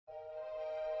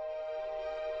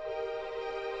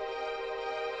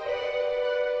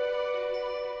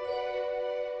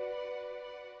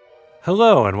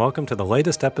Hello, and welcome to the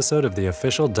latest episode of the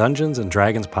official Dungeons &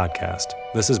 Dragons podcast.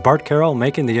 This is Bart Carroll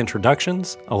making the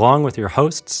introductions, along with your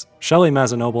hosts, Shelley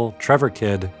Mazanoble, Trevor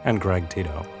Kidd, and Greg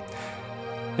Tito.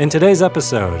 In today's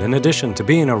episode, in addition to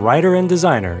being a writer and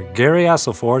designer, Gary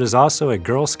Asselford is also a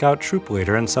Girl Scout troop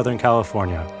leader in Southern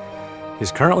California.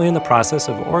 He's currently in the process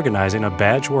of organizing a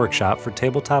badge workshop for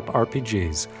tabletop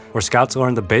RPGs, where Scouts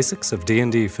learn the basics of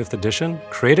D&D 5th edition,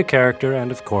 create a character, and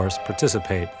of course,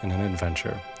 participate in an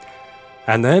adventure.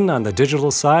 And then, on the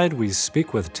digital side, we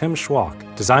speak with Tim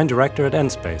Schwalk, design director at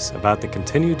Endspace, about the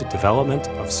continued development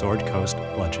of Sword Coast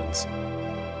Legends.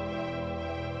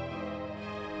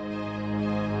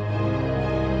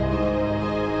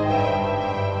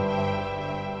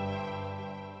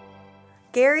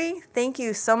 Gary, thank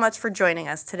you so much for joining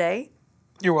us today.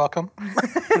 You're welcome.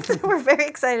 We're very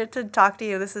excited to talk to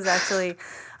you. This is actually,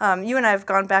 you and I have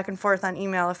gone back and forth on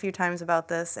email a few times about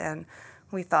this, and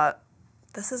we thought,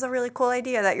 this is a really cool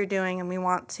idea that you're doing, and we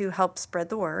want to help spread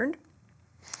the word.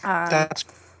 That's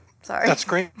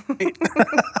great.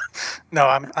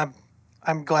 No,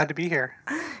 I'm glad to be here.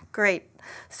 Great.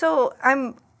 So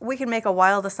we can make a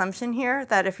wild assumption here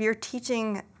that if you're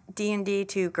teaching D&D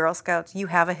to Girl Scouts, you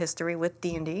have a history with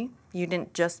D&D. You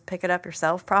didn't just pick it up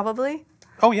yourself, probably.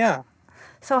 Oh yeah.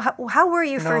 So how were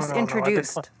you first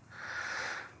introduced?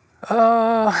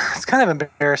 It's kind of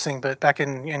embarrassing, but back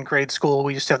in grade school,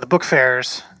 we used to have the book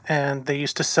fairs, and they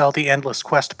used to sell the Endless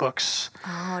Quest books.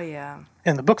 Oh, yeah.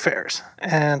 In the book fairs,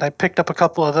 and I picked up a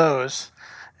couple of those,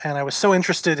 and I was so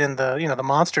interested in the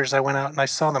monsters. I went out and I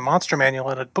saw the monster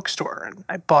manual at a bookstore, and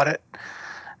I bought it.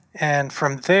 And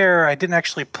from there, I didn't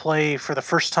actually play for the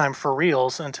first time for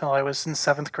reals until I was in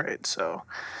 7th grade. So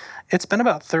it's been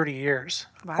about 30 years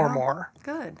or more.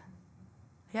 Good.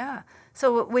 Yeah.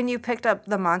 So when you picked up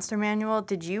the monster manual,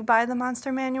 did you buy the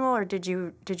monster manual, or did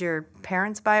your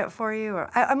parents buy it for you? Or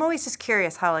I'm always just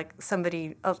curious how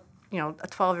somebody, a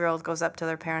 12-year-old goes up to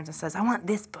their parents and says, "I want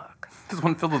this book." This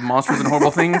one filled with monsters and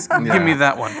horrible things. Yeah. Give me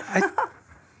that one.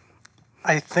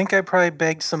 I think I probably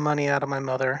begged some money out of my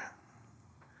mother.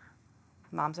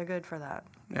 Moms are good for that.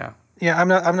 Yeah. Yeah, I'm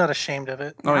not ashamed of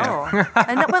it. Oh yeah.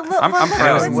 And I'm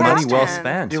proud. Money well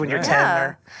spent. Do when you're 10 Yeah.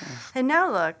 there. And now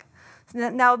look.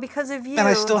 Now, because of you... And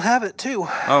I still have it, too.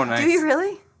 Oh, nice. Do you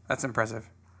really? That's impressive.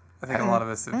 I think a lot of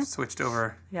us have switched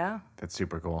over. Yeah. That's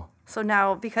super cool. So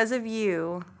now, because of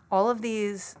you, all of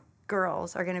these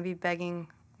girls are going to be begging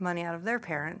money out of their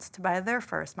parents to buy their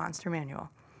first monster manual.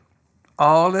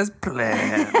 All is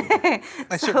planned.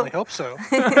 I certainly hope so.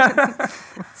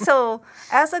 So,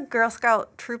 as a Girl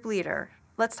Scout troop leader,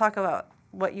 let's talk about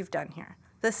what you've done here.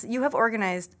 You have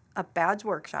organized a badge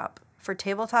workshop for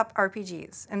tabletop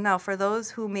RPGs. And now, for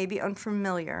those who may be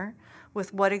unfamiliar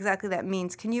with what exactly that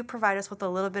means, can you provide us with a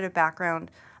little bit of background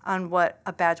on what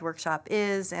a badge workshop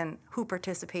is and who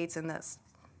participates in this?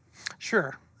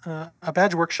 Sure. A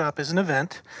badge workshop is an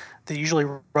event. They usually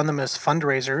run them as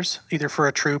fundraisers, either for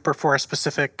a troop or for a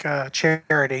specific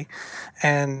charity.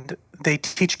 And they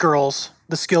teach girls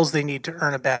the skills they need to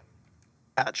earn a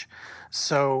badge.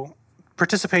 So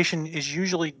participation is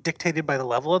usually dictated by the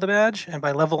level of the badge. And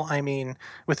by level, I mean,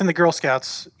 within the Girl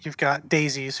Scouts, you've got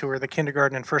daisies, who are the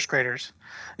kindergarten and first graders.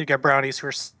 You've got brownies, who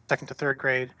are 2nd to 3rd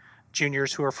grade,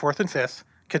 juniors, who are 4th and 5th,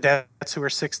 cadets, who are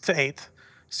 6th to 8th,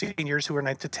 seniors, who are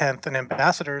 9th to 10th, and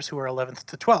ambassadors, who are 11th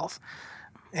to 12th.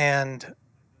 And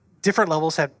different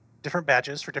levels have different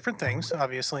badges for different things,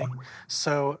 obviously.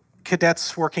 So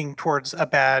cadets working towards a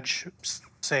badge,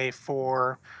 say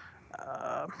for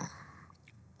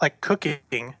like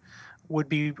cooking, would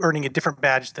be earning a different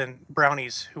badge than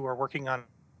brownies, who are working on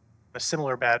a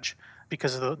similar badge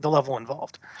because of the level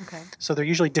involved. Okay. So they're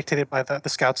usually dictated by the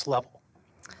Scouts level.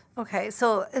 Okay,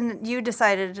 so and you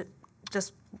decided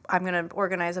I'm going to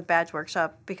organize a badge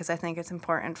workshop because I think it's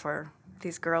important for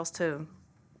these girls to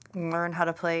learn how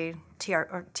to play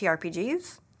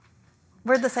TRPGs?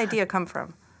 Where'd this idea come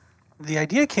from? The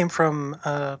idea came from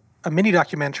a mini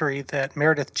documentary that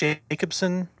Meredith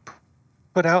Jacobson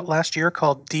put out last year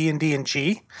called D&D and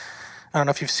G. I don't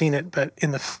know if you've seen it, but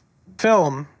in the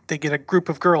film, they get a group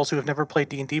of girls who have never played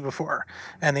D&D before,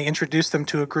 and they introduce them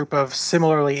to a group of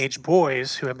similarly aged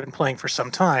boys who have been playing for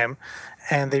some time,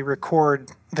 and they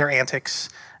record their antics,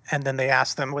 and then they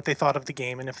ask them what they thought of the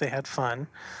game and if they had fun.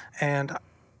 And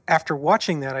after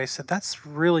watching that, I said, that's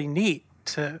really neat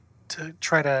to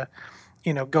try to,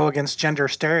 go against gender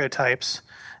stereotypes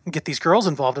and get these girls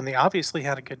involved, and they obviously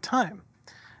had a good time.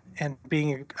 And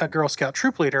being a Girl Scout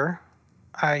troop leader,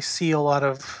 I see a lot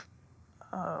of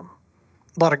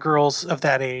girls of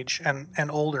that age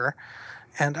and older,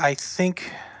 and I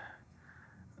think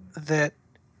that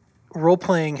role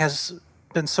playing has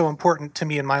been so important to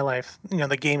me in my life,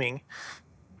 the gaming,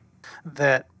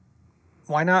 that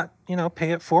why not,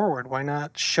 pay it forward? Why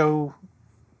not show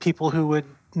people who would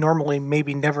normally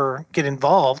maybe never get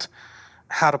involved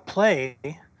how to play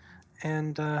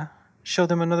and show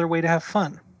them another way to have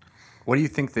fun? What do you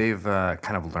think they've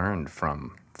kind of learned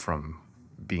from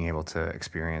being able to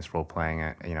experience role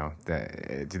playing?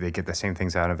 Do they get the same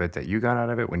things out of it that you got out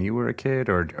of it when you were a kid,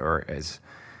 or is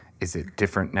it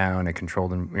different now in a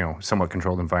controlled, somewhat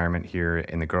controlled environment here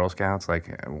in the Girl Scouts? Like,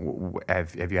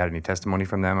 have you had any testimony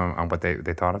from them on what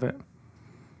they thought of it?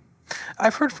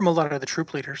 I've heard from a lot of the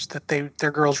troop leaders that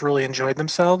their girls really enjoyed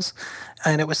themselves,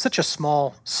 and it was such a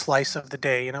small slice of the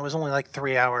day. It was only like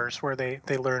 3 hours where they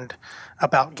learned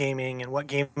about gaming and what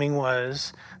gaming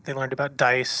was. They learned about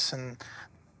dice, and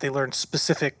they learned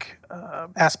specific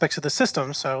aspects of the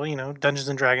system. So, Dungeons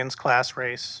and Dragons, class,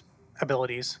 race,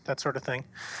 abilities, that sort of thing.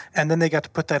 And then they got to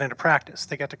put that into practice.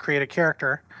 They got to create a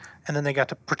character, and then they got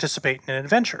to participate in an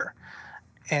adventure.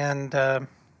 And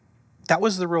that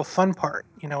was the real fun part.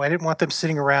 I didn't want them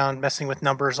sitting around messing with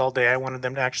numbers all day. I wanted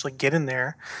them to actually get in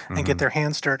there and get their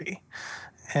hands dirty.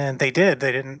 And they did.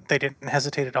 They didn't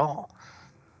hesitate at all.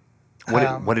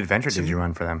 What adventure did you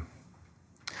run for them?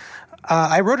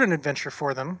 I wrote an adventure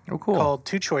for them cool. called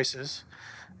Two Choices,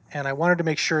 and I wanted to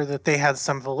make sure that they had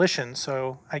some volition,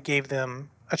 so I gave them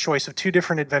a choice of 2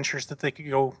 different adventures that they could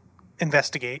go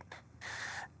investigate.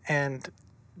 And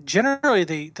generally,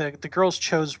 the girls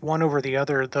chose one over the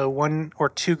other, though 1 or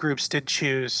 2 groups did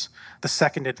choose the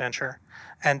second adventure.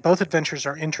 And both adventures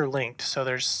are interlinked, so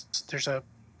there's a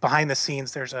behind the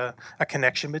scenes, there's a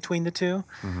connection between the 2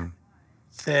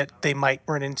 that they might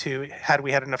run into had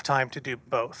we had enough time to do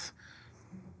both.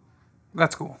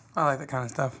 That's cool. I like that kind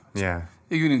of stuff. Yeah.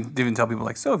 You can even tell people,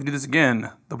 like, so if you do this again,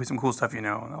 there'll be some cool stuff, and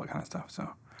all that kind of stuff. So,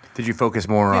 did you focus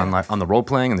more on the role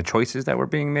playing and the choices that were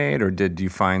being made, or did you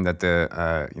find that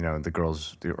the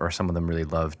girls or some of them really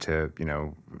loved to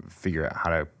figure out how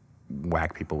to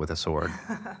whack people with a sword?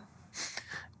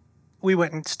 We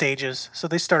went in stages. So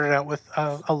they started out with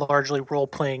a largely role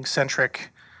playing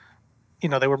centric.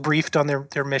 They were briefed on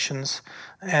their missions,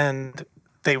 and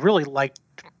they really liked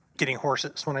getting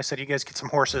horses. When I said, you guys get some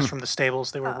horses from the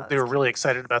stables, they were really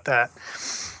excited about that.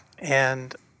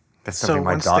 And that's something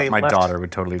my daughter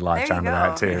would totally latch onto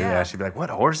that too. Yeah, she'd be like,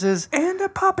 "What, horses and a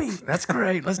puppy? That's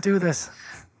great. Let's do this."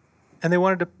 And they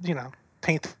wanted to,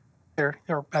 paint or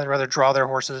rather draw their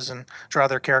horses and draw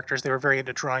their characters. They were very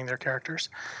into drawing their characters.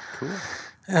 Cool.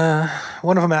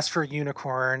 One of them asked for a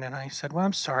unicorn, and I said, "Well,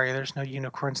 I'm sorry, there's no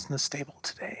unicorns in the stable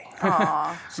today."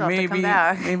 Aw, she'll have to come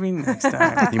back. Maybe next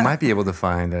time. You might be able to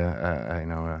find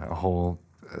a whole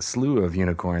slew of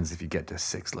unicorns if you get to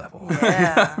 6th level.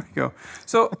 Yeah. There we go.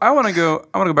 So I want to go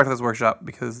back to this workshop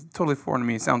because it's totally foreign to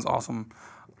me. It sounds awesome.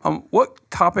 What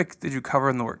topic did you cover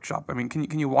in the workshop? I mean,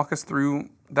 can you walk us through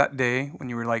that day when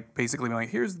you were basically like,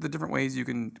 here's the different ways you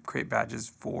can create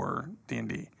badges for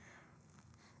D&D?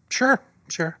 Sure.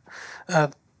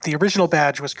 The original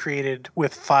badge was created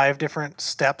with 5 different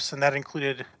steps, and that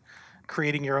included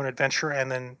creating your own adventure and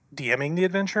then DMing the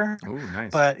adventure. Ooh,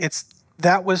 nice. But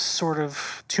that was sort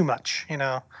of too much.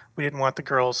 We didn't want the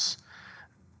girls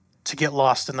to get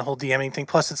lost in the whole DMing thing.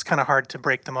 Plus, it's kind of hard to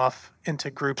break them off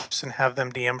into groups and have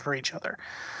them DM for each other.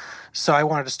 So I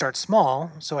wanted to start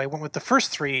small. So I went with the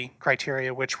first 3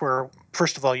 criteria, which were,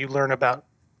 first of all, you learn about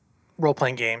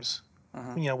role-playing games,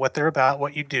 what they're about,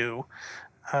 what you do,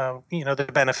 the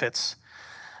benefits.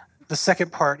 The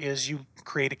second part is you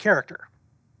create a character.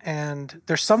 And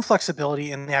there's some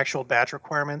flexibility in the actual badge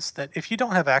requirements that if you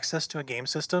don't have access to a game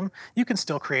system, you can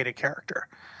still create a character.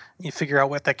 You figure out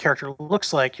what that character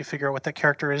looks like. You figure out what that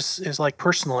character is like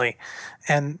personally.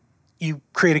 And you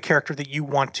create a character that you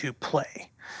want to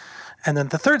play. And then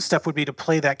the third step would be to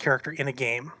play that character in a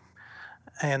game.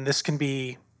 And this can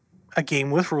be a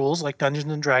game with rules like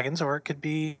Dungeons and Dragons, or it could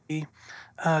be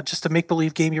just a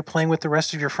make-believe game you're playing with the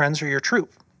rest of your friends or your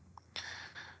troop.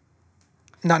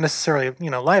 Not necessarily,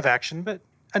 live action, but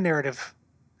a narrative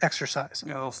exercise.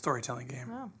 Yeah, a little storytelling game.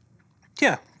 Oh.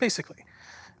 Yeah, basically.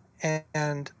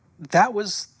 And that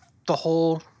was the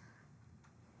whole,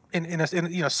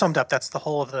 summed up, that's the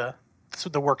whole of the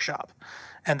workshop.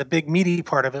 And the big meaty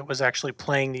part of it was actually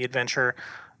playing the adventure,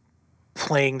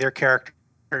 playing their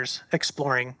characters,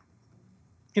 exploring,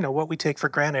 what we take for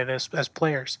granted as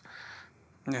players.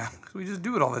 Yeah, 'cause we just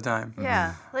do it all the time.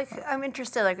 Yeah, I'm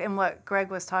interested, in what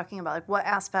Greg was talking about. What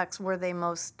aspects were they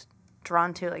most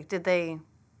drawn to? Did they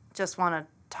just want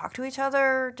to talk to each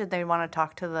other? Did they want to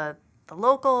talk to the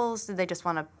locals? Did they just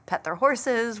want to pet their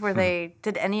horses?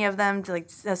 Did any of them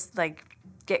just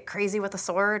get crazy with a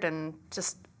sword and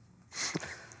just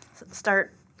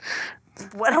start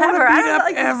whatever. beat don't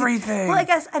up know, everything. Well, I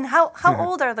guess. And how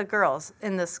old are the girls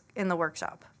in the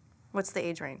workshop? What's the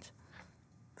age range?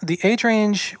 The age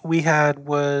range we had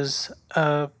was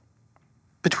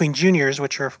between juniors,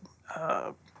 which are,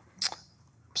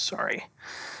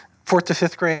 fourth to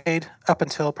fifth grade, up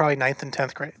until probably ninth and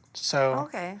 10th grade. So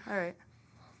Okay, all right.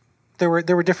 there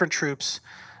were different troops.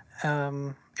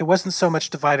 It wasn't so much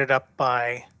divided up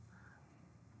by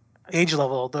age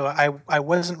level, though I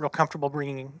wasn't real comfortable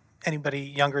bringing anybody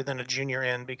younger than a junior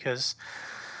in because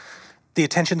the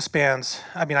attention spans,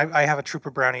 I mean, I have a troop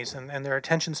of brownies and their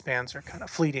attention spans are kind of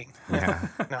fleeting. Yeah.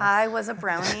 I was a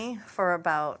brownie for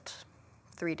about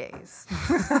 3 days.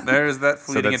 There's that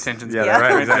fleeting that's- attention yeah, span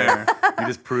right, right exactly. there. You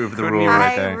just proved the Couldn't rule even-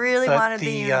 right I there. really But wanted the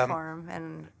the, uniform,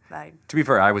 and I, To be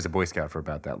fair, I was a Boy Scout for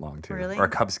about that long too, Really? or a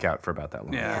Cub Scout for about that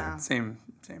long. Yeah, Yeah. same.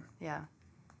 yeah.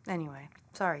 Anyway,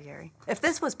 sorry, Gary. If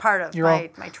this was part of You're all-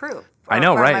 my troop, I or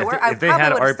know, part of right? my If, work, they- I if they probably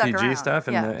had would've stuck RPG around. stuff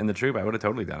in Yeah. the troop, I would have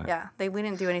totally done it. Yeah, we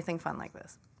didn't do anything fun like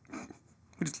this.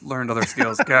 We just learned other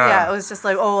skills. Yeah, it God. was just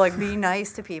like be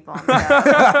nice to people. And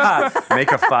stuff.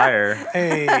 Make a fire.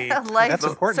 Hey, Life that's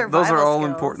important. survival Those are all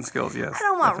skills. important skills, yes. I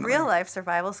don't want definitely. real life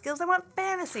survival skills. I want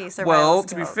fantasy survival Well, skills.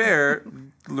 to be fair,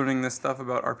 learning this stuff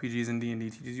about RPGs and D&D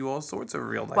teaches you all sorts of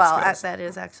real life well, skills. that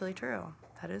is actually true.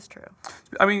 That is true.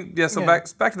 I mean, yeah, so Yeah.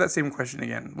 back to that same question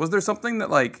again. Was there something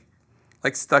that like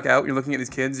stuck out? You're looking at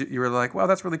these kids, you were like, wow,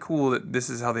 that's really cool that this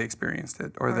is how they experienced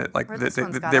it, or that like or that this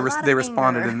one's got they a lot of they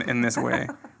responded anger. in this way.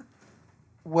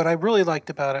 What I really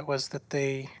liked about it was that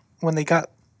when they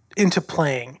got into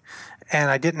playing,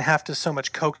 and I didn't have to so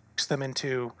much coax them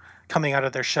into coming out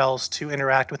of their shells to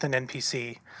interact with an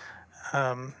NPC.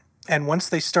 And once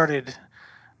they started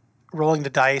rolling the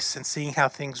dice and seeing how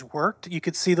things worked, you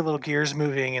could see the little gears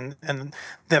moving and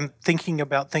them thinking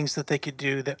about things that they could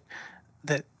do that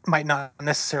might not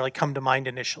necessarily come to mind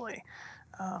initially.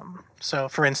 So,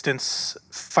 for instance,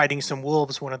 fighting some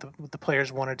wolves, one of the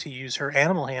players wanted to use her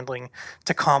animal handling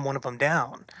to calm one of them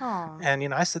down. Aw.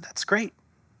 And, I said, that's great.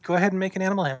 Go ahead and make an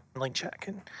animal handling check.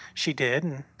 And she did,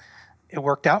 and it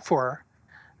worked out for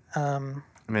her. And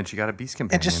then she got a beast And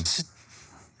companion, just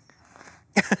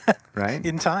right?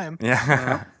 in time.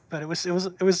 Yeah. But it was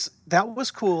that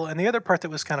was cool. And the other part that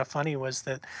was kind of funny was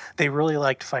that they really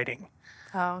liked fighting.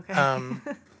 Oh,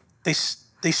 okay.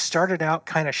 They started out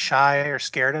kind of shy or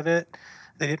scared of it.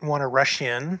 They didn't want to rush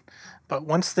in, but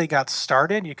once they got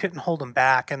started, you couldn't hold them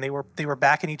back, and they were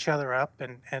backing each other up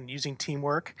and using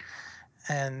teamwork,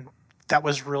 and that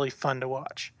was really fun to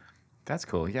watch. That's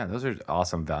cool. Yeah, those are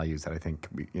awesome values that I think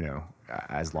we,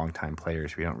 as longtime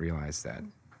players, we don't realize that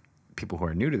people who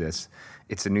are new to this,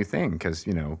 it's a new thing because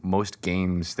most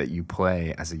games that you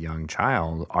play as a young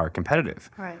child are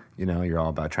competitive. Right. You're all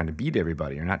about trying to beat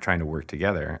everybody. You're not trying to work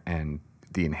together. And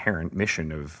the inherent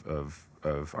mission of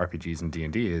RPGs and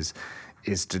D&D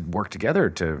is to work together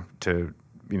to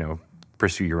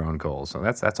pursue your own goals. So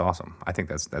that's awesome. I think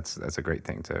that's a great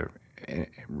thing to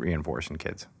reinforce in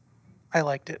kids. I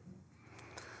liked it.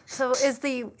 So is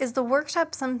the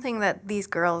workshop something that these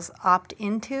girls opt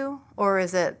into, or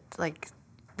is it like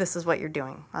this is what you're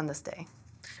doing on this day?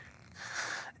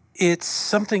 It's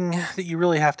something that you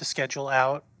really have to schedule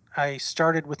out. I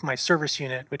started with my service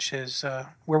unit, which is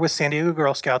we're with San Diego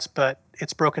Girl Scouts, but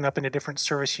it's broken up into different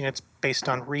service units based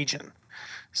on region.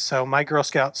 So my Girl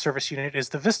Scout service unit is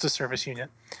the Vista service unit.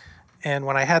 And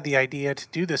when I had the idea to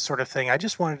do this sort of thing, I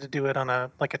just wanted to do it on a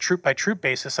troop by troop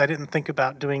basis. I didn't think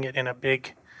about doing it in a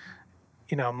big,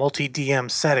 multi-DM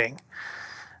setting.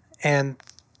 And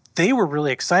they were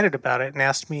really excited about it and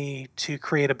asked me to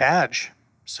create a badge.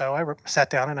 So I sat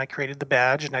down and I created the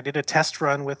badge, and I did a test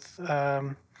run with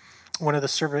one of the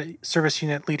service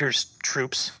unit leaders'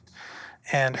 troops,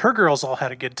 and her girls all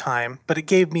had a good time. But it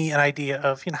gave me an idea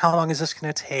of how long is this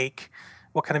going to take,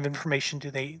 what kind of information do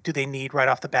they need right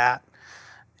off the bat,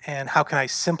 and how can I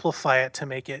simplify it to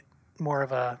make it more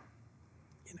of a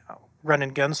run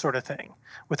and gun sort of thing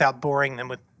without boring them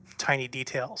with tiny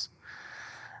details.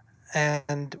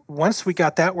 And once we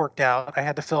got that worked out, I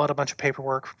had to fill out a bunch of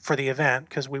paperwork for the event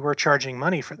because we were charging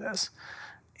money for this,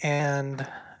 and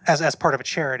as part of a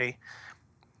charity.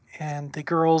 And the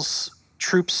girls'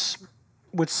 troops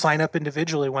would sign up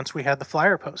individually once we had the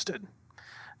flyer posted.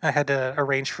 I had to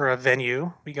arrange for a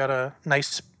venue. We got a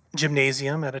nice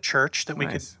gymnasium at a church that we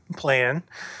Nice. could play in.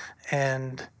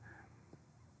 And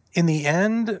in the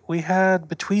end, we had,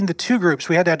 between the two groups,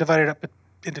 we had to divide it up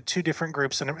into two different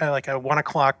groups, and like a 1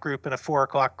 o'clock group and a 4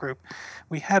 o'clock group.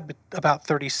 We had about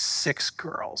 36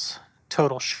 girls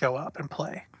total show up and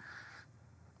play.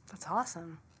 That's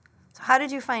awesome. So how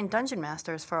did you find dungeon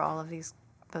masters for all of these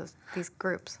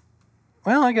groups?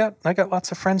 Well, I got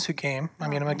lots of friends who game. I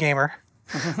mean, I'm a gamer,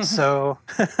 So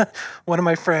one of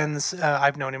my friends,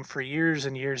 I've known him for years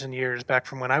and years and years, back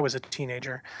from when I was a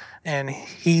teenager, and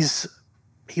he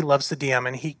loves the DM,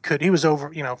 and he was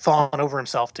over, falling over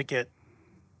himself to get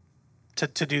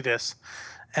to do this.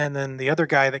 And then the other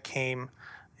guy that came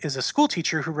is a school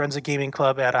teacher who runs a gaming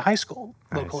club at a high school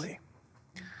locally.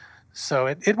 So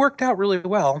it worked out really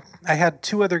well. I had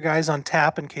 2 other guys on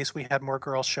tap in case we had more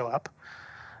girls show up.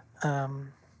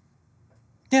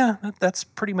 Yeah, that's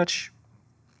pretty much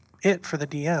it for the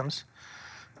DMs.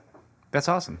 That's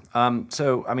awesome.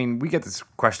 So, I mean, we get this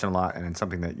question a lot, and it's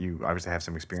something that you obviously have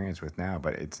some experience with now,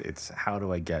 but it's how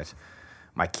do I get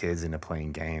my kids into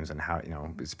playing games, and how,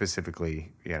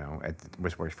 specifically,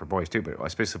 which works for boys too,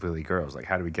 but specifically girls, like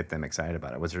how do we get them excited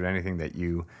about it? Was there anything that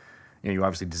you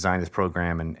obviously designed this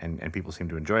program and people seem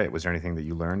to enjoy it. Was there anything that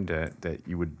you learned that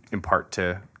you would impart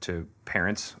to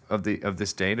parents of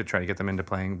this day to try to get them into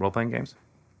playing role-playing games?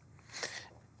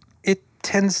 It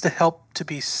tends to help to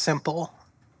be simple,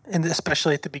 and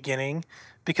especially at the beginning,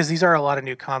 because these are a lot of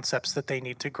new concepts that they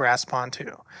need to grasp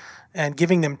onto. And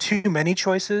giving them too many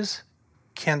choices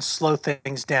can slow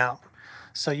things down.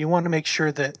 So you want to make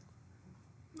sure that,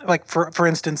 like for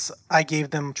instance, I gave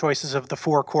them choices of the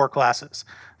 4 core classes,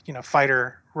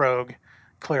 fighter, rogue,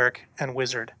 cleric, and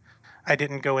wizard. I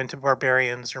didn't go into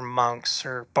barbarians or monks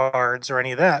or bards or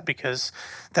any of that, because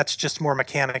that's just more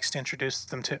mechanics to introduce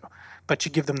them to. But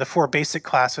you give them the 4 basic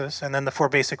classes and then the 4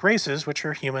 basic races, which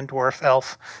are human, dwarf,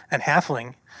 elf, and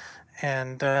halfling.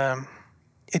 And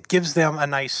it gives them a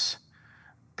nice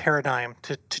paradigm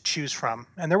to choose from.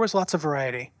 And there was lots of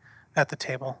variety at the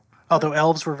table, although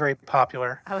elves were very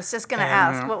popular. I was just going to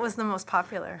ask, what was the most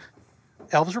popular?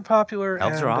 Elves were popular.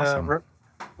 Elves are awesome.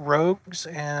 Rogues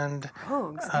and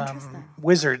Interesting.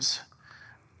 wizards.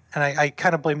 And I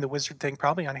kind of blame the wizard thing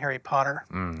probably on Harry Potter.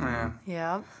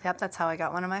 Yeah. Yep, that's how I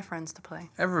got one of my friends to play.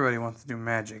 Everybody wants to do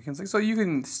magic. It's like, so you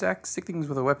can stick things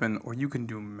with a weapon, or you can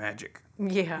do magic.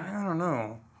 Yeah. I don't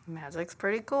know. Magic's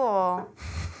pretty cool.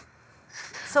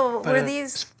 So were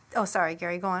these... Oh, sorry,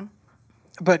 Gary, go on.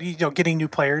 But, getting new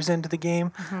players into the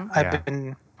game, I've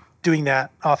been doing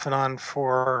that off and on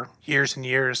for years and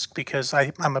years, because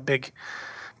I'm a big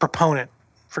proponent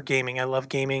for gaming. I love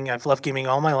gaming. I've loved gaming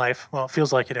all my life. Well, it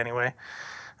feels like it anyway.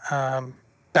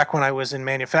 Back when I was in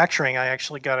manufacturing, I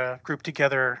actually got a group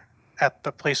together at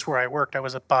the place where I worked. I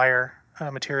was a buyer,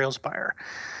 a materials buyer.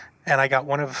 And I got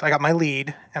my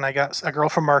lead, and I got a girl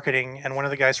from marketing and one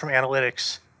of the guys from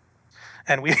analytics.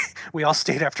 And we all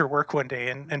stayed after work one day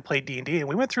and played D&D. And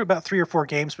we went through about 3 or 4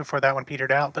 games before that one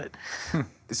petered out. But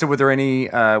So were there any,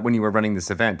 when you were running this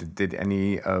event, did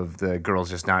any of the girls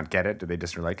just not get it? Did they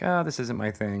just were like, this isn't my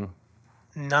thing?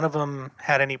 None of them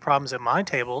had any problems at my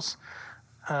tables.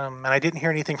 And I didn't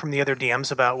hear anything from the other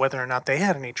DMs about whether or not they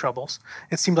had any troubles.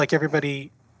 It seemed like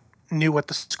everybody knew what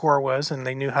the score was, and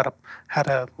they knew how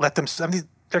to let them. I mean,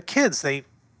 they're kids.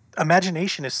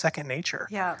 Imagination is second nature.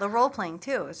 Yeah, the role playing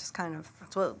too. It's just kind of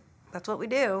that's what we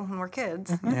do when we're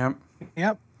kids. Yeah.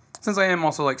 Yep. Since I am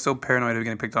also so paranoid of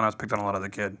getting picked on, I was picked on a lot as a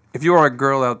kid. If you are a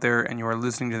girl out there and you are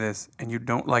listening to this and you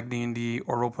don't like D&D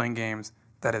or role-playing games,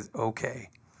 that is okay.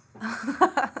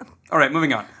 All right,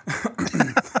 moving on.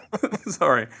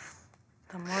 Sorry.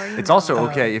 The more you It's know. also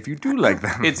okay if you do like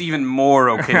them. It's even more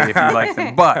okay if you like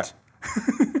them, but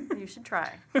You should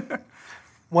try.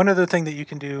 One other thing that you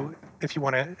can do if you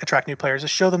want to attract new players is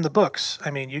show them the books.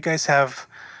 I mean, you guys have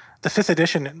the 5th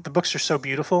edition. The books are so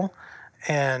beautiful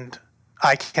and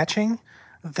eye-catching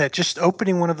that just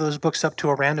opening one of those books up to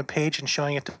a random page and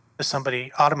showing it to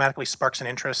somebody automatically sparks an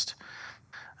interest.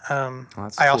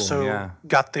 That's I cool, also yeah.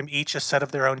 got them each a set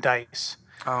of their own dice.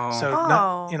 oh,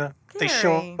 So they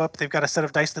show Gary. up, they've got a set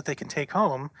of dice that they can take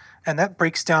home, and that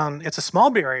breaks down. It's a small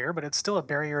barrier, but it's still a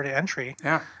barrier to entry.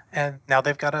 yeah, And now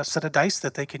they've got a set of dice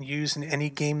that they can use in any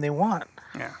game they want.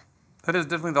 yeah. That is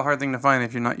definitely the hard thing to find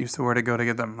if you're not used to where to go to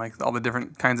get them, like all the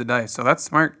different kinds of dice. So that's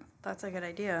smart. That's a good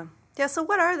idea. Yeah, so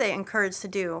what are they encouraged to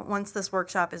do once this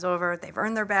workshop is over? They've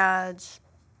earned their badge.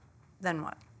 Then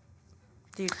what?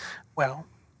 Well,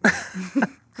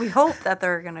 We hope that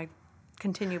they're going to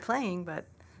continue playing, but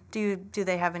do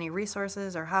they have any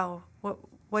resources, or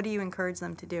what do you encourage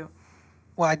them to do?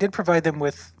 well, I did provide them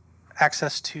with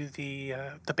access to the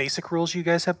basic rules you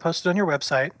guys have posted on your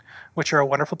website, which are a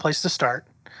wonderful place to start.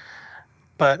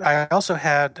 But I also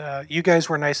had, you guys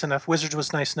were nice enough, Wizards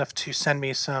was nice enough to send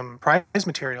me some prize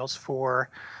materials for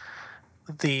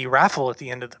the raffle at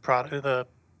the end of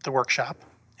the workshop.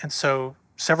 And so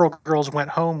several girls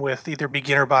went home with either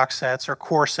beginner box sets or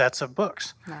core sets of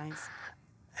books. Nice.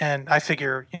 And I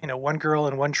figure, one girl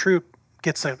in one troop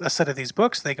gets a set of these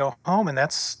books, they go home, and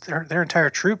that's their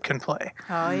entire troop can play,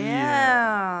 Oh,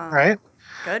 yeah. right?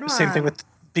 Good Same thing one. with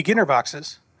beginner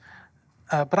boxes.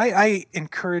 But I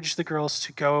encourage the girls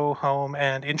to go home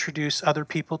and introduce other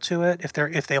people to it. If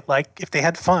they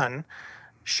had fun,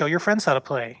 show your friends how to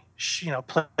play.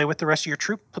 Play with the rest of your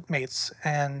troop mates,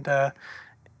 and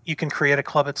you can create a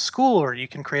club at school, or you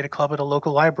can create a club at a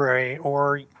local library,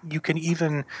 or you can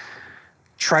even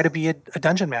try to be a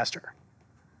dungeon master.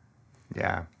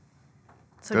 Yeah.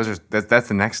 So Those are that's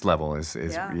the next level is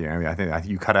Yeah. you know, I mean, I think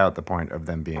you cut out the point of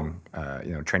them being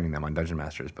training them on dungeon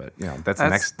masters, but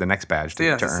that's the next badge to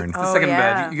it's earn, the Oh, second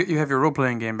yeah. badge. You have your role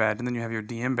playing game badge, and then you have your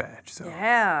DM badge. So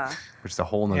Yeah. which is a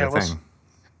whole Yeah, nother well, thing.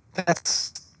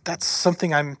 That's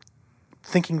something I'm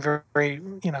thinking very, very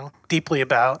deeply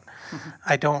about.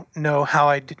 I don't know how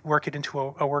I'd work it into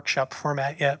a workshop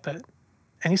format yet, but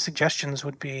any suggestions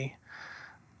would be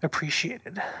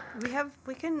appreciated.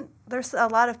 There's a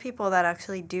lot of people that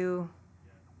actually do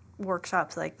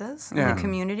workshops like this in Yeah. the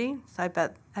community. So I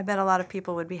bet a lot of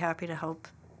people would be happy to help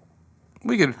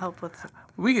we could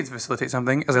facilitate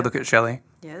something as I look at Shelly.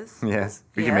 Yes. Yes,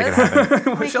 we can Yes. make it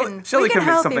happen. We Shelley can make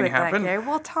help something you with happen. That, Gary.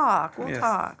 We'll talk. We'll Yes.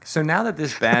 talk. So now that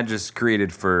this badge is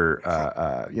created for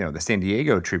the San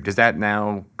Diego troop, does that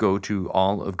now go to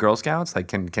all of Girl Scouts? Like,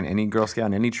 can any Girl Scout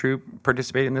in any troop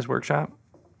participate in this workshop?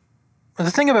 Well,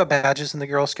 the thing about badges in the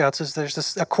Girl Scouts is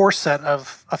there's a core set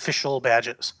of official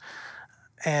badges,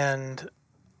 and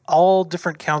all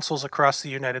different councils across the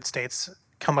United States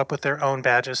come up with their own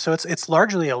badges. So it's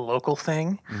largely a local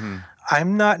thing.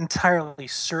 I'm not entirely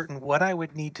certain what I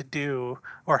would need to do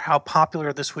or how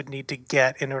popular this would need to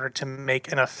get in order to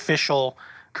make an official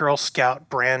Girl Scout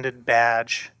branded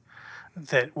badge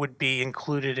that would be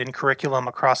included in curriculum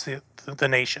across the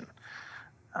nation.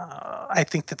 I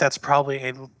think that's probably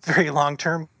a very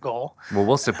long-term goal. Well,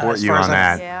 we'll support As you far as on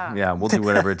I'm- that. Yeah. We'll do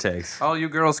whatever it takes. All you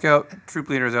Girl Scout troop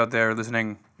leaders out there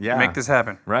listening, Yeah. make this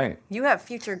happen. Right. You have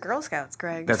future Girl Scouts,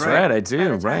 Greg. That's right. right. I By do.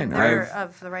 the Right. time they're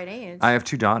of the right age. I have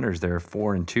two daughters. They're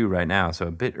 4 and 2 right now, so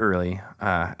a bit early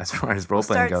as far as role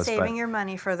playing Start goes. saving But your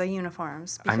money for the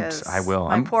uniforms I'm- because I will.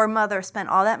 My I'm- poor mother spent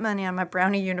all that money on my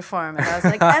brownie uniform, and I was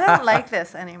like, I don't like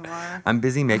this anymore. I'm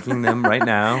busy making them right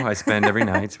now. I spend every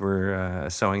night we're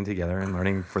sewing together and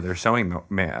learning for their sewing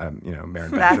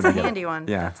merit badge. That's a together. handy one.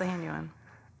 Yeah. That's a handy one.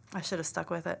 I should have stuck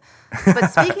with it.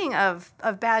 But speaking of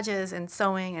badges and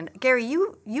sewing, and Gary,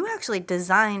 you actually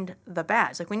designed the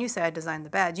badge. Like when you say I designed the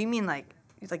badge, you mean like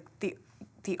the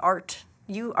art.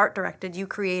 You art directed, you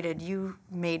created, you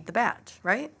made the badge,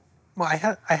 right? Well,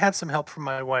 I had some help from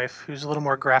my wife, who's a little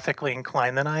more graphically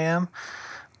inclined than I am,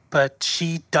 but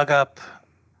she dug up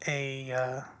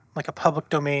a public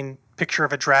domain picture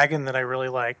of a dragon that I really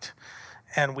liked,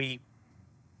 and we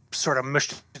sort of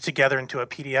mushed it together into a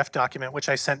PDF document, which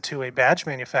I sent to a badge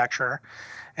manufacturer,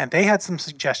 and they had some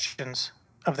suggestions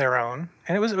of their own,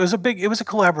 and it was a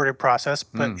collaborative process,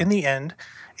 but in the end,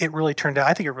 I think it really turned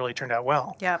out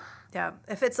well. Yep. Yeah.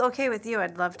 If it's okay with you,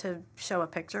 I'd love to show a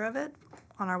picture of it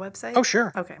on our website. Oh,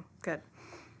 sure. Okay, good.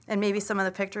 And maybe some of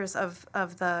the pictures of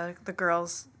the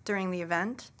girls during the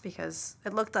event, because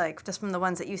it looked like, just from the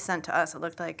ones that you sent to us, it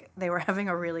looked like they were having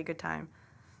a really good time.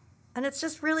 And it's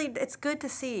just really, it's good to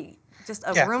see just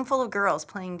a room full of girls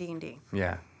playing D&D.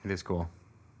 Yeah, it is cool.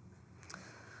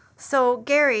 So,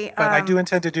 Gary. But I do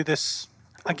intend to do this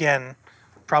again,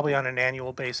 probably on an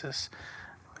annual basis.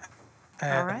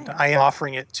 And All right. I am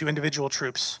offering it to individual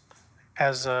troops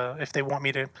as if they want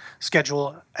me to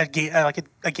schedule a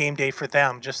game day for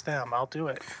them, just them, I'll do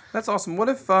it. That's awesome. What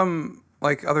if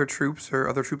like other troops or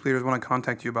other troop leaders want to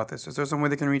contact you about this? Is there some way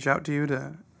they can reach out to you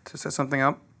to set something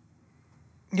up?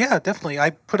 Yeah, definitely. I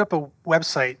put up a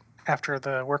website after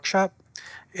the workshop.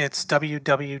 It's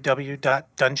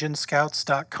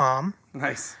www.dungeonscouts.com.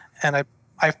 Nice. And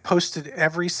I've posted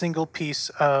every single piece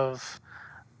of,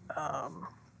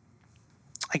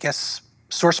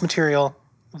 source material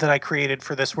that I created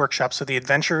for this workshop. So the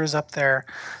adventure is up there,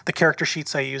 the character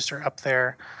sheets I used are up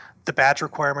there, the badge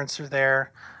requirements are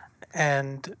there,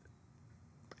 and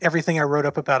everything I wrote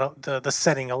up about the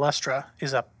setting Illustra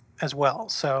is up as well.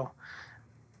 So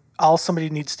all somebody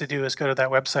needs to do is go to that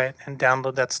website and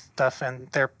download that stuff, and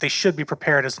they should be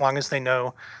prepared as long as they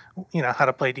know how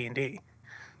to play D&D.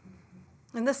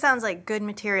 And this sounds like good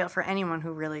material for anyone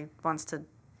who really wants to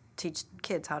teach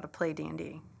kids how to play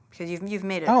D&D, because you've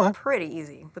made it pretty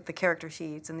easy with the character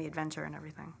sheets and the adventure and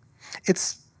everything.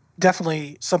 It's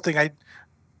definitely something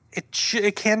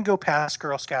it can go past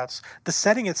Girl Scouts. The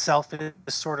setting itself is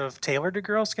sort of tailored to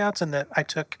Girl Scouts, in that I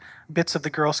took bits of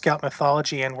the Girl Scout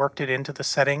mythology and worked it into the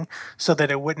setting so that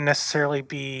it wouldn't necessarily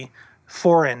be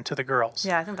foreign to the girls.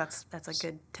 Yeah, I think that's a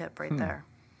good tip right there.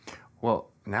 Well,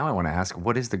 now I want to ask,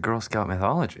 what is the Girl Scout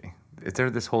mythology? is there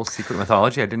this whole secret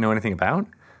mythology I didn't know anything about?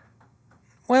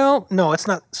 Well, no, it's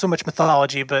not so much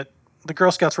mythology, but the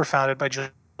Girl Scouts were founded by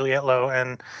Juliette Lowe,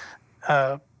 and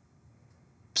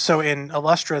so in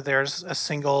Illustra, there's a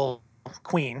single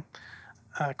queen,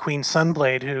 Queen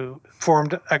Sunblade, who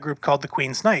formed a group called the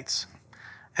Queen's Knights.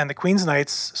 And the Queen's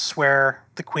Knights swear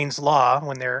the Queen's Law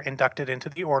when they're inducted into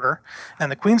the order.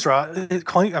 And the Queen's Law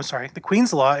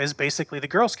is basically the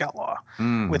Girl Scout law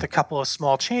with a couple of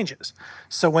small changes.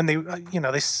 So when they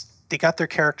got their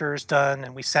characters done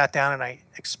and we sat down and I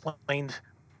explained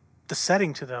the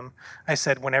setting to them, I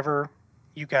said, when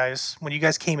you guys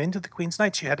came into the Queen's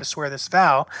Knights, you had to swear this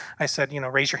vow. I said,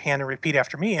 raise your hand and repeat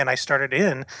after me. And I started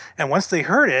in. And once they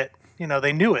heard it,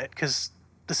 they knew it, because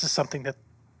this is something that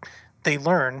they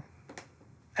learn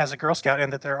as a Girl Scout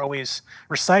and that they're always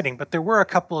reciting. But there were a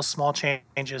couple of small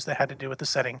changes that had to do with the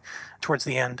setting towards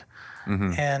the end.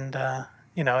 Mm-hmm. And,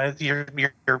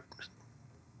 you're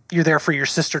there for your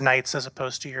sister knights as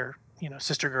opposed to your,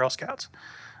 sister Girl Scouts.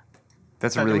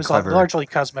 That's but a really it was clever. Largely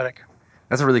cosmetic.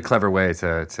 That's a really clever way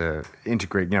to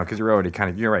integrate, because you're already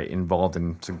you're right, involved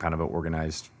in some kind of an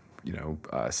organized,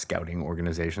 scouting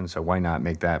organization. So why not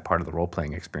make that part of the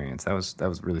role-playing experience? That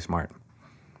was really smart.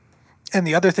 And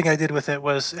the other thing I did with it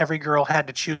was every girl had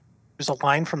to choose a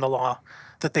line from the law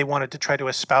that they wanted to try to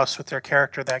espouse with their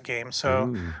character that game.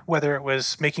 So whether it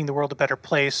was making the world a better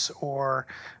place or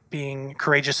being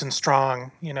courageous and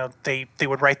strong, they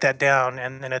would write that down.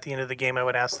 And then at the end of the game, I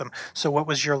would ask them, so what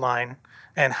was your line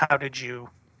and how did you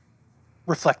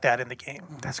reflect that in the game?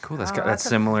 That's cool. That's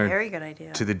similar a very good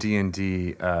idea. to the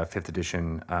D&D 5th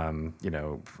edition,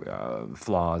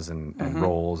 flaws and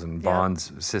roles and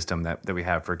bonds system that we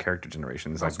have for character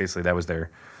generation. It's like basically that was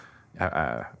their,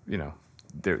 their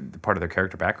part of their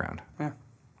character background. Yeah.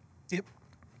 Yep.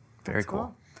 Very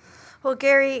cool. Well,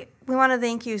 Gary, we want to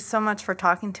thank you so much for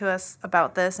talking to us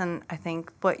about this, and I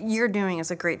think what you're doing is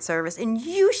a great service, and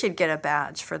you should get a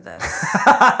badge for this.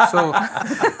 So,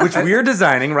 which we're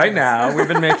designing right now. We've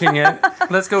been making it.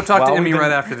 Let's go talk to Emmy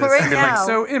right after this. Right and be now. like,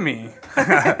 so Emmy.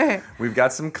 We've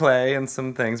got some clay and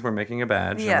some things. We're making a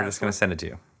badge, and we're just going to send it to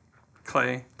you.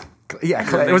 Clay. Yeah,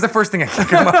 clay. It was the first thing I could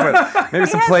come up with. Maybe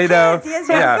some Play-Doh.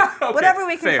 Yeah. Okay, Whatever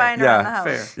we can fair. find around the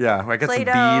house. Fair. Yeah, I got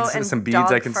Play-Doh some and beads I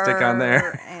dog can stick on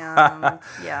there. And,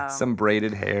 Some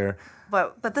braided hair.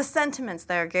 But the sentiments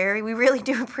there, Gary, we really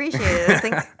do appreciate it. I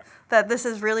think that this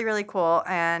is really, really cool.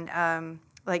 And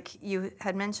like you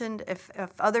had mentioned, if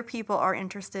other people are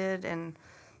interested in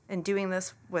doing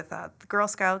this with the Girl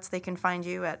Scouts, they can find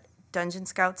you at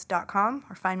dungeonscouts.com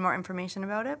or find more information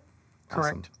about it.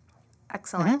 Correct.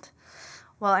 Excellent. Mm-hmm.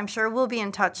 Well, I'm sure we'll be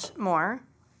in touch more.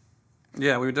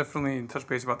 Yeah, we would definitely touch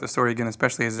base about this story again,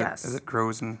 especially as it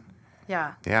grows and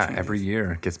Yeah. Yeah, changes. every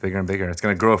year it gets bigger and bigger. It's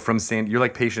going to grow from you're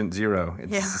like patient zero.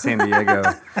 It's San Diego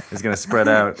is going to spread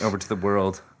out over to the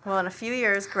world. Well, in a few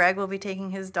years, Greg will be taking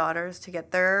his daughters to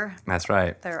get their That's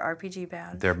right. RPG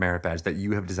badge. Their merit badge that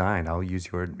you have designed. I'll use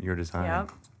your design.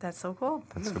 Yep. That's so cool.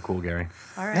 That's so cool, Gary.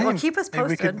 All right. Well, keep us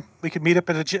Maybe posted. we could meet up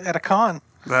at a con.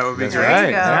 That would be That's great. There right.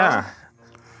 you go. Yeah.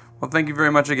 Well, thank you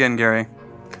very much again, Gary.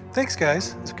 Thanks,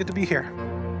 guys. It's good to be here.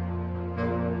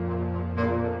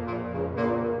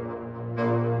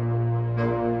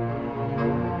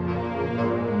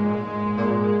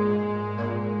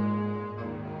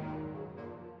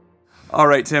 All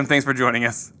right, Tim, thanks for joining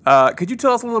us. Could you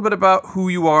tell us a little bit about who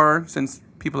you are, since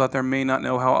people out there may not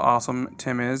know how awesome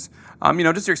Tim is?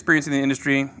 Just your experience in the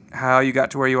industry, how you got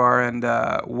to where you are, and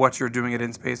what you're doing at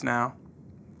InSpace now.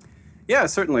 Yeah,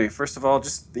 certainly. First of all,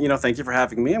 just, thank you for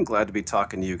having me. I'm glad to be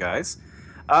talking to you guys.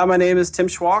 My name is Tim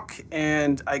Schwalk,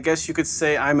 and I guess you could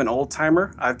say I'm an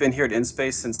old-timer. I've been here at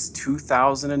InSpace since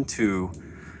 2002.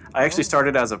 I actually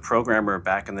started as a programmer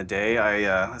back in the day.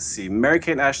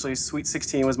 Mary-Kate and Ashley's Sweet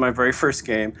 16 was my very first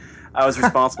game. I was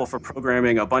responsible for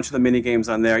programming a bunch of the mini games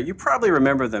on there. You probably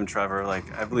remember them, Trevor.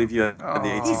 I believe you had the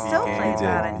ATV He still game. plays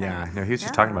that, I think. Yeah. No, he was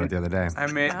just talking about it the other day.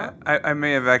 I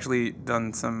may have actually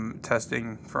done some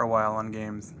testing for a while on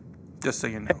games, just so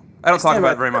you know. I don't talk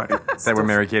about it very much. That were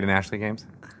Mary-Kate and Ashley games?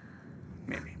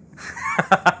 Maybe.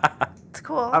 It's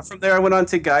cool. From there, I went on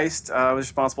to Geist. I was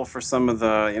responsible for some of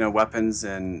the weapons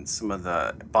and some of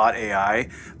the bot AI.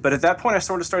 But at that point, I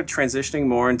sort of started transitioning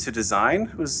more into design.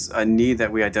 It was a need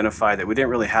that we identified that we didn't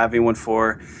really have anyone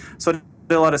for. So I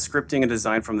did a lot of scripting and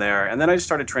design from there. And then I just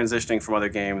started transitioning from other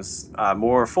games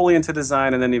more fully into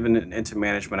design and then even into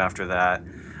management after that.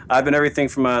 I've been everything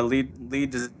from a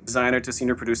lead designer to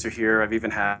senior producer here. I've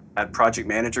even had project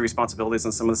manager responsibilities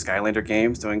on some of the Skylander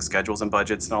games, doing schedules and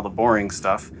budgets and all the boring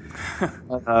stuff.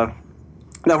 Now,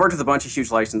 I've worked with a bunch of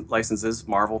huge licenses,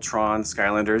 Marvel, Tron,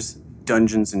 Skylanders.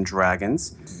 Dungeons and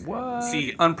Dragons. What?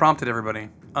 See, unprompted, everybody.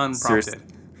 Unprompted. Seriously.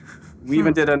 We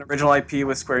even did an original IP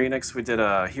with Square Enix. We did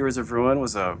Heroes of Ruin,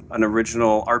 was an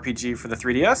original RPG for the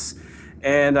 3DS.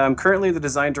 And I'm currently the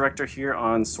design director here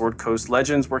on Sword Coast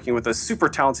Legends, working with a super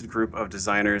talented group of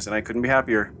designers, and I couldn't be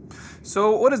happier.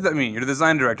 So what does that mean? You're the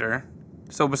design director.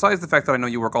 So besides the fact that I know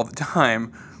you work all the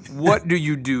time, what do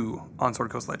you do on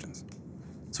Sword Coast Legends?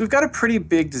 So we've got a pretty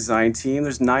big design team.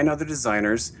 There's 9 other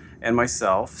designers and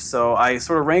myself. So I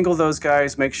sort of wrangle those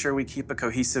guys, make sure we keep a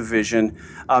cohesive vision,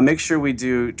 make sure we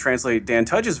do translate Dan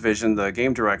Tudge's vision, the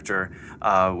game director,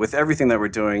 with everything that we're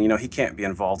doing. You know, he can't be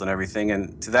involved in everything,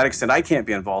 and to that extent, I can't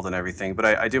be involved in everything, but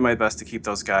I do my best to keep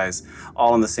those guys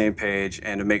all on the same page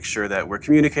and to make sure that we're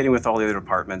communicating with all the other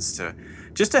departments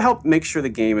just to help make sure the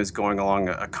game is going along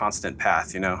a constant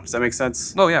path, you know? Does that make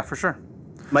sense? Oh, yeah, for sure.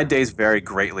 My days vary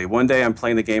greatly. One day I'm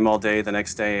playing the game all day. The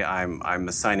next day I'm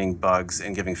assigning bugs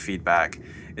and giving feedback.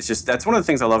 It's just, that's one of the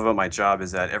things I love about my job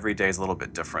is that every day is a little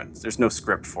bit different. There's no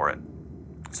script for it.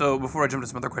 So before I jump to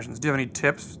some other questions, do you have any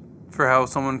tips for how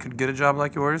someone could get a job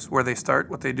like yours? Where they start,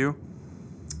 what they do?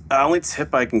 The only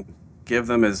tip I can give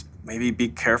them is maybe be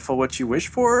careful what you wish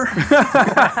for.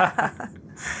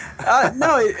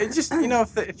 No, it just, you know,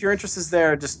 if your interest is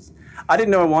there, just, I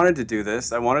didn't know I wanted to do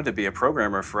this. I wanted to be a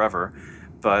programmer forever.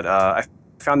 But I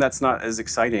found that's not as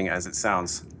exciting as it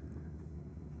sounds.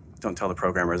 Don't tell the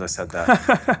programmers I said that.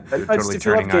 Totally if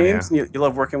you love turning on you. games, and you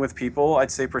love working with people, I'd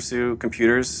say pursue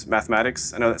computers,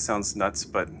 mathematics. I know that sounds nuts,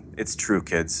 but it's true,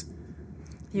 kids.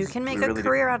 You can make We a really do.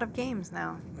 career out of games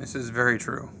now. This is very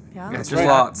true. Yeah. There's just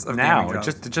lots of now. gaming It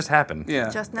jobs. just happened.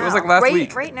 Yeah. Just It was now. like last Right-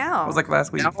 week. right now. It was like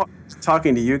last week. Now,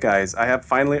 talking to you guys, I have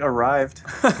finally arrived.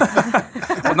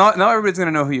 Well, not everybody's gonna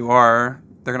know who you are.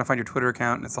 They're gonna find your Twitter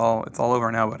account, and it's all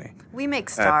over now, buddy. We make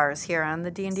stars here on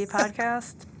the D&D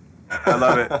podcast. I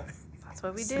love it. That's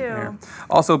what we Here. do.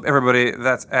 Also, everybody,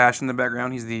 that's Ash in the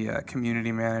background. He's the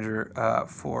community manager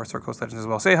for Sword Coast Legends as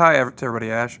well. Say hi to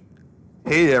everybody, Ash.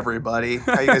 Hey everybody,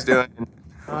 how you guys doing?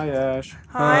 Hi, Ash.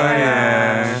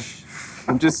 Ash.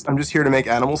 I'm just here to make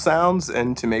animal sounds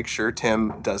and to make sure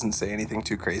Tim doesn't say anything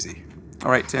too crazy. All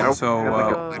right, Tim. Nope. So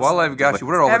Oh. while I've got you,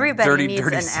 what are all Everybody the dirty, needs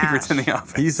dirty an secrets in the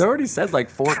office? He's already said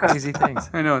like 4 crazy things.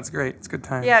 I know, it's great. It's a good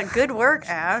time. Yeah, good work,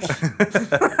 Ash.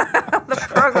 The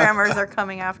programmers are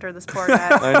coming after this poor guy.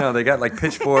 I know, they got like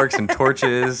pitchforks and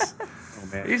torches.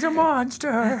 Man. He's a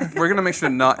monster. We're gonna make sure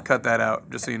to not cut that out,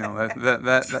 just so you know.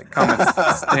 That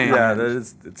comment's staying. Yeah,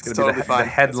 it's going to be totally the fine.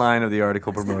 headline of the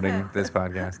article promoting this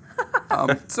podcast.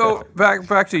 So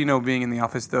back to being in the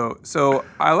office though. So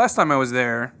last time I was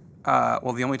there,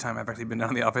 well, the only time I've actually been down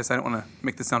in the office. I don't want to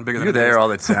make this sound bigger than You're it is. there all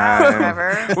the time.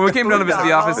 Trevor. When we came down to visit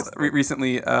the office McDonald's.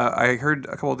 recently, I heard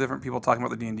a couple of different people talking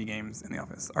about the D&D games in the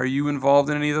office. Are you involved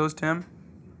in any of those, Tim?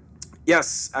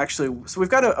 Yes, actually. So we've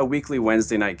got a weekly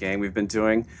Wednesday night game we've been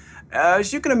doing.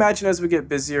 As you can imagine, as we get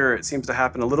busier, it seems to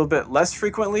happen a little bit less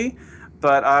frequently.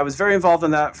 But I was very involved in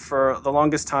that for the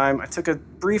longest time. I took a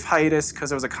brief hiatus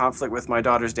because there was a conflict with my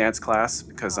daughter's dance class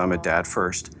because I'm a dad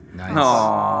first. Nice. No.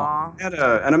 Aw. I had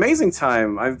an amazing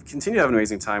time. I've continued to have an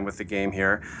amazing time with the game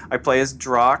here. I play as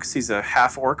Drox. He's a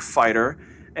half-orc fighter.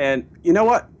 And you know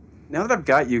what? Now that I've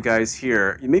got you guys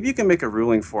here, maybe you can make a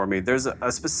ruling for me. There's a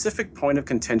specific point of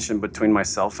contention between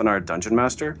myself and our dungeon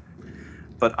master.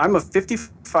 But I'm a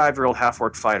 55-year-old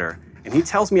half-orc fighter. And he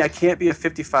tells me I can't be a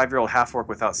 55-year-old half-orc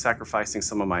without sacrificing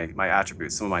some of my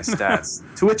attributes, some of my stats.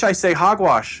 To which I say,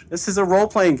 hogwash, this is a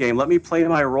role-playing game. Let me play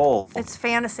my role. It's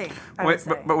fantasy. I would Wait,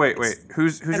 say. but wait.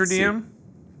 Who's your Let's see. DM?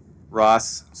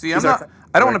 Ross. See, He's I'm our not.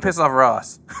 I don't want to piss off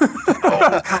Ross.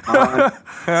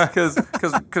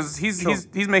 Because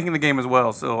he's making the game as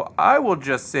well. So I will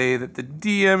just say that the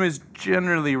DM is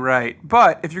generally right.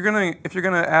 But if you're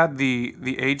gonna add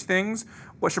the age things,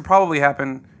 what should probably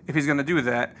happen if he's gonna do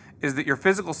that is that your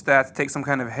physical stats take some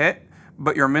kind of hit,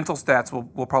 but your mental stats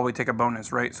will probably take a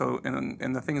bonus, right? So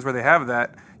in the things where they have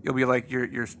that, you'll be like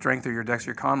your strength or your dex,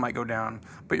 your con might go down,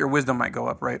 but your wisdom might go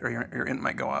up, right? Or your int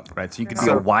might go up. Right, so you could be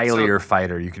a wilier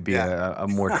fighter. You could be a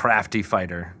more crafty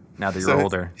fighter now that you're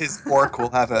older. His orc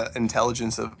will have an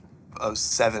intelligence of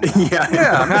 7.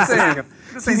 Yeah, I'm just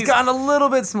saying. He's gotten a little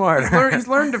bit smarter. He's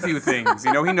learned a few things.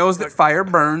 You know, he knows that fire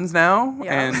burns now,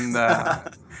 Yeah. and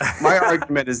My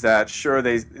argument is that, sure,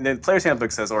 the player's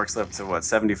handbook says orcs live to,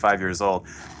 75 years old.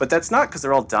 But that's not because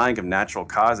they're all dying of natural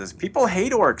causes. People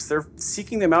hate orcs. They're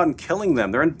seeking them out and killing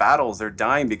them. They're in battles. They're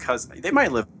dying because they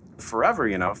might live forever,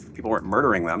 you know, if people weren't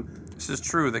murdering them. this is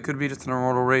true. They could be just an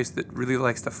immortal race that really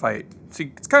likes to fight.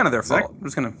 See, it's kind of their fault. I'm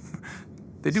just gonna.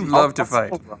 They do love to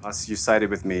fight. Ross, you sided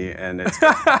with me, and it's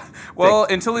Well,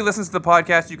 until he listens to the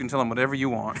podcast, you can tell him whatever you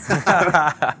want.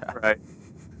 right.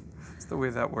 the way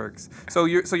that works. So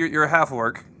you're a half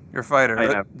orc. You're a fighter. I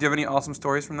Do am. you have any awesome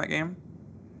stories from that game?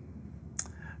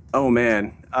 Oh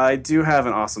man, I do have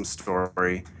an awesome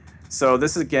story. So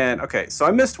this is again, okay, so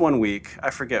I missed 1 week. I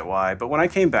forget why, but when I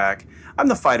came back, I'm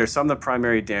the fighter, so I'm the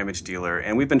primary damage dealer,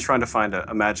 and we've been trying to find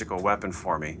a magical weapon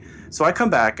for me. So I come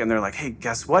back, and they're like, hey,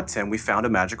 guess what, Tim? We found a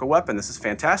magical weapon. This is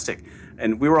fantastic.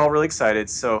 And we were all really excited.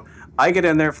 So I get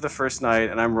in there for the first night,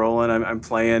 and I'm rolling, I'm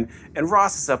playing, and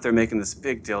Ross is up there making this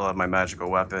big deal of my magical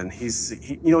weapon. He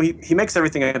makes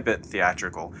everything a bit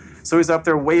theatrical. So he's up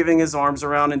there waving his arms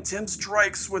around, and Tim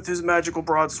strikes with his magical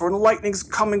broadsword, and lightning's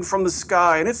coming from the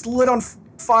sky, and it's lit on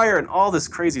fire, and all this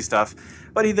crazy stuff.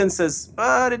 But he then says,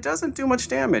 but it doesn't do much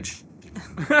damage.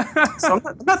 So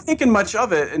I'm not thinking much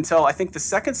of it until I think the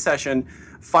second session,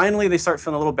 finally they start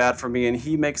feeling a little bad for me, and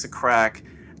he makes a crack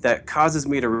that causes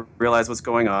me to realize what's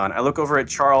going on. I look over at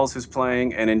Charles, who's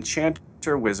playing an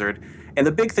enchanter wizard, and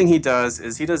the big thing he does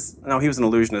is he was an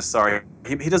illusionist, sorry.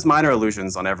 He does minor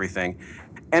illusions on everything.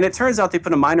 And it turns out they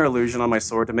put a minor illusion on my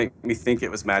sword to make me think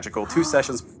it was magical 2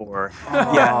 sessions before.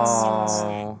 Yes.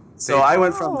 So I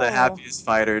went from the happiest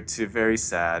fighter to very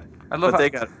sad. I love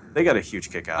but they got a huge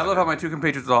kick out I of love it. how my two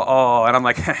compatriots are all, and I'm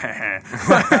like,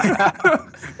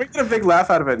 We get a big laugh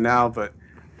out of it now, but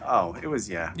it was,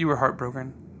 yeah. You were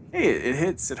heartbroken. Hey, it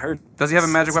hits, it hurts. Does he have a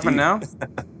magic weapon now?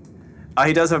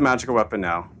 He does have a magical weapon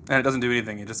now. And it doesn't do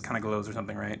anything. It just kind of glows or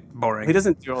something, right? Boring. He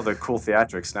doesn't do all the cool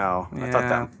theatrics now. I thought Yeah.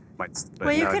 that might. But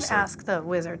Well, you no, could just ask the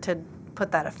wizard to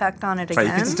put that effect on it Right,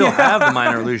 again. you can still have the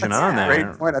minor illusion on there.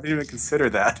 Great point. I didn't even consider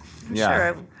that.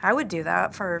 Yeah. Sure, I would do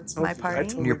that for my I party.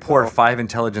 totally- Your poor 5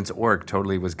 intelligence orc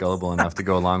totally was gullible enough to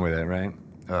go along with it, right?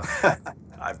 Ugh.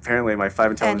 Apparently, my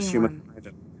 5 intelligence human.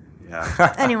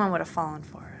 Yeah. Anyone would have fallen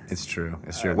for it. It's true.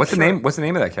 It's true. What's the name? What's the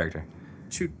name of that character?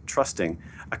 Too trusting.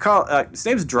 His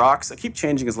name's Drox. I keep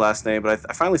changing his last name, but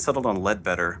I finally settled on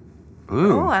Ledbetter.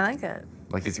 Ooh, Oh, I like it.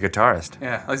 like he's a guitarist.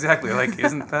 Yeah, exactly. Like,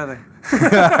 isn't that a...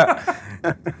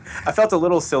 I felt a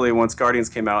little silly once Guardians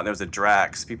came out and there was a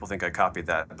Drax. People think I copied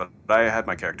that, but I had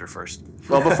my character first.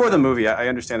 Well, before the movie, I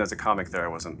understand there's a comic there I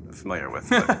wasn't familiar with.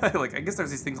 But like, I guess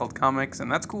there's these thing called comics,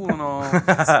 and that's cool and all.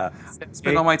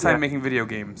 Spend all my time making video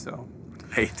games, so...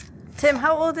 Hate. Tim,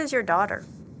 how old is your daughter?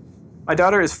 My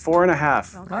daughter is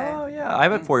 4.5. Okay. Oh yeah, I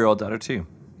have a 4-year-old daughter too.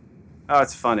 Oh,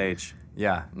 it's a fun age.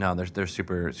 Yeah, no, they're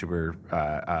super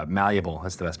malleable.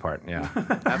 That's the best part. Yeah.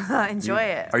 Enjoy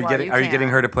it. Are you while getting can.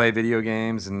 her to play video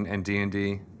games and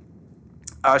D&D?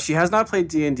 She has not played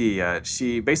D&D yet.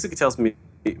 She basically tells me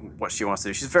what she wants to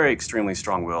do. She's very extremely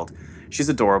strong-willed. She's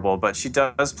adorable, but she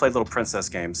does play little princess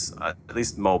games, at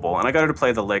least mobile. And I got her to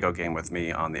play the Lego game with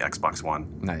me on the Xbox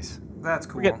One. Nice. That's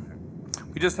cool. get-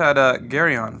 We just had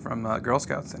Gary on from Girl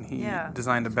Scouts, and he Yeah.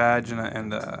 designed a badge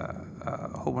and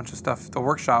a whole bunch of stuff, a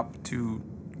workshop to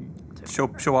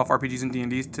show off RPGs and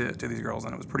D&Ds to these girls,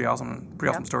 and it was pretty awesome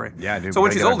story. Yeah, dude. So we when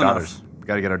gotta she's get our old enough, daughters. We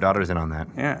got to get our daughters in on that.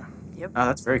 yeah. Oh,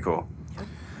 that's very cool.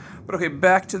 But okay,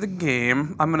 back to the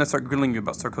game. I'm gonna start grilling you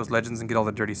about Star Coast Legends and get all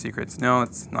the dirty secrets. No,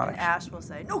 it's not And actually. Ash will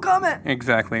say, no comment.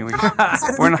 Exactly. We're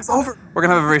gonna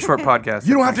have a very short podcast.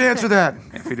 You don't have to answer that.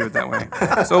 if we do it that way.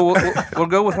 So we'll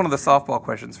go with one of the softball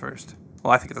questions first.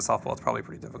 Well, I think it's a softball. It's probably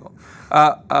pretty difficult.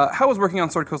 How is working on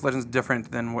Sword Coast Legends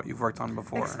different than what you've worked on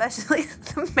before? Especially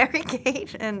the Mary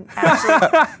Kate and Ashley.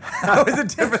 How is it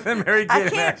different than Mary Kate I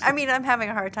and can't. Ashley? I mean, I'm having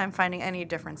a hard time finding any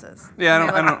differences. Yeah,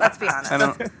 I mean, let's be honest. I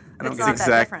don't It's get not it.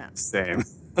 that different. Same.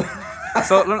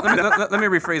 So let me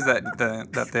rephrase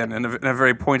that then in a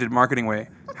very pointed marketing way.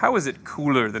 How is it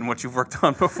cooler than what you've worked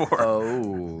on before?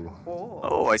 Oh.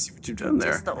 Oh, I see what you've done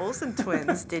there. Just the Olsen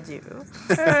twins, did you?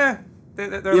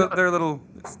 They're a little.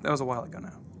 That was a while ago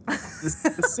now.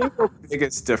 The single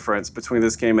biggest difference between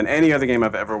this game and any other game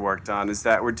I've ever worked on is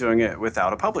that we're doing it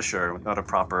without a publisher, without a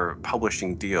proper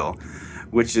publishing deal,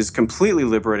 which is completely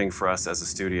liberating for us as a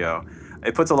studio.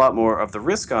 It puts a lot more of the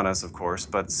risk on us, of course,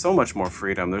 but so much more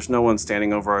freedom. There's no one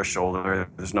standing over our shoulder.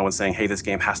 There's no one saying, hey, this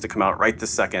game has to come out right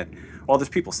this second. Well, there's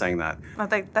people saying that. I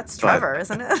think that's Trevor,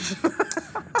 isn't it?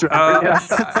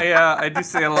 I do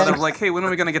say a lot of like, hey, when are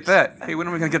we gonna get that? Hey, when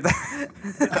are we gonna get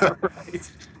that?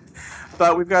 Right.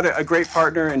 But we've got a great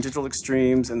partner in Digital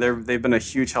Extremes, and they've been a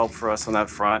huge help for us on that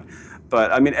front.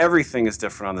 But I mean, everything is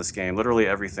different on this game, literally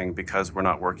everything, because we're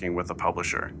not working with a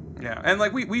publisher. Yeah, and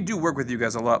like we do work with you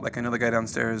guys a lot. Like I know the guy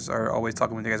downstairs are always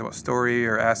talking with you guys about story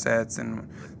or assets, and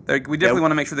we definitely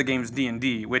want to make sure the game's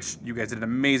D&D, which you guys did an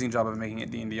amazing job of making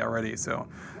it D&D already. So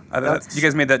you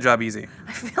guys made that job easy.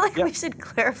 I feel like we should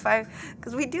clarify,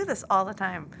 because we do this all the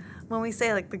time. when we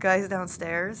say like the guys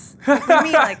downstairs, we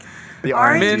mean like The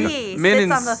R&D Min sits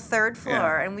and on the s- third floor,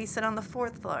 yeah. and we sit on the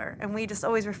fourth floor, and we just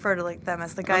always refer to like them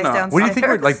as the guys no. downstairs. What do you think?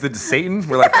 We're like the Satan?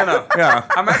 We're like, yeah.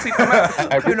 I'm actually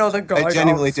You know the guy I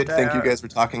genuinely did think you downstairs. guys were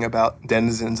talking about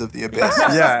denizens of the abyss.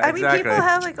 Yeah, I mean, people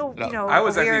have like a I a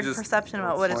was actually weird just- perception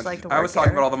about what it's like to work I was talking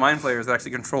here. about all the mind players that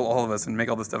actually control all of us and make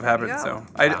all this stuff happen. you So go.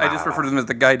 I just refer to them as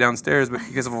the guy downstairs, but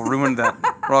you guys have ruined that.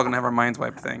 We're all gonna have our minds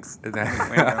wiped. Thanks.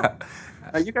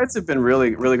 You guys have been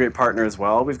really, really great partner as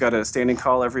well. We've got a standing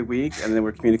call every week, and then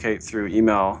we communicate through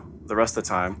email the rest of the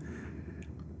time.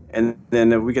 And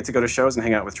then we get to go to shows and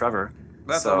hang out with Trevor.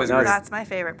 That's always no, great. it's- That's my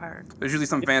favorite part. There's usually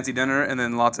some fancy dinner and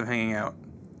then lots of hanging out,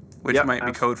 which Yep, might be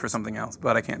absolutely. code for something else,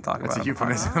 but I can't talk That's about a it. on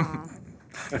the euphemism.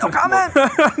 No comment.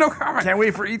 podcast. No comment. Can't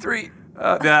wait for E3.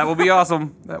 That will be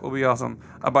awesome. That will be awesome.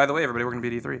 By the way, everybody, we're going to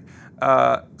be at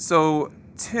E3. So,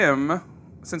 Tim,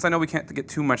 since I know we can't get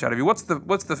too much out of you, what's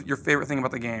your favorite thing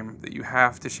about the game that you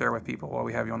have to share with people while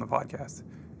we have you on the podcast?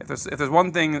 If there's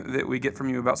one thing that we get from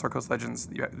you about Sarkos Legends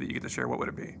that you get to share, what would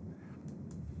it be?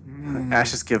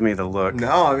 Ash just give me the look.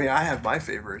 No, I mean, I have my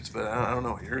favorites, but I don't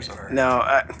know what yours are.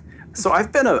 No, so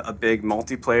I've been a big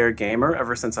multiplayer gamer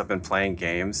ever since I've been playing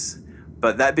games.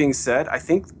 But that being said, I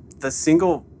think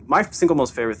my single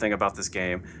most favorite thing about this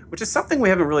game, which is something we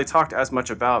haven't really talked as much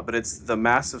about, but it's the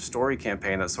massive story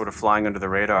campaign that's sort of flying under the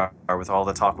radar with all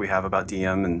the talk we have about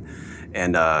DM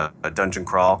and a dungeon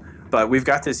crawl. But we've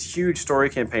got this huge story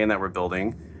campaign that we're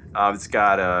building. It's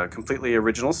got a completely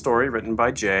original story written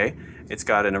by Jay. It's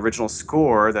got an original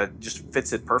score that just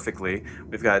fits it perfectly.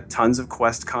 We've got tons of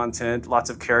quest content, lots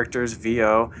of characters,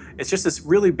 VO. It's just this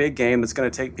really big game that's going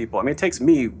to take people. I mean, it takes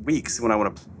me weeks when I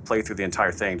want to play through the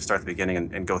entire thing to start at the beginning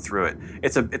and go through it.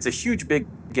 It's a huge, big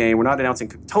game. We're not announcing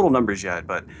total numbers yet,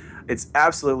 but it's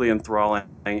absolutely enthralling,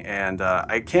 and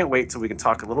I can't wait till we can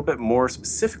talk a little bit more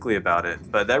specifically about it.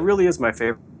 But that really is my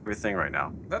favorite thing right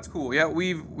now. That's cool. Yeah,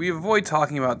 we avoid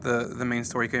talking about the main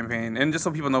story campaign, and just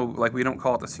so people know, like we don't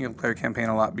call it the single player campaign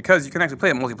a lot because you can actually play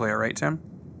it multiplayer, right, Tim?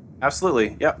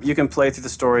 Absolutely. Yep. You can play through the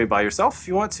story by yourself if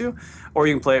you want to, or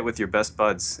you can play it with your best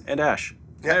buds and Ash.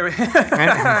 Yeah.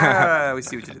 We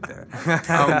see what you did there.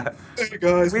 Hey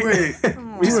guys, wait.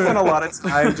 We spent a lot of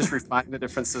time just refining the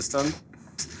different systems.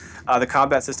 The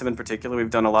combat system in particular, we've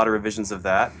done a lot of revisions of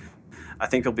that. I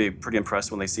think you'll be pretty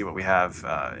impressed when they see what we have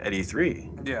at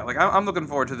E3. Yeah, like I'm looking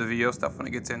forward to the VO stuff when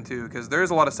it gets into, because there's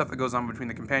a lot of stuff that goes on between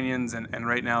the companions, and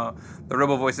right now the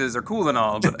robo voices are cool and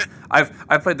all, but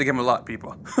I've played the game a lot,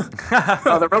 people.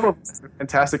 Oh, the robo voices are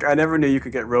fantastic. I never knew you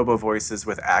could get robo voices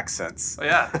with accents. So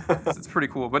yeah, it's pretty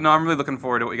cool. But no, I'm really looking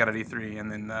forward to what we got at E3,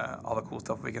 and then all the cool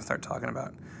stuff we can start talking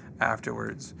about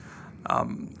afterwards.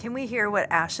 Can we hear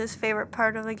what Ash's favorite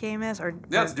part of the game is? Or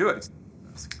Yeah, let's do it.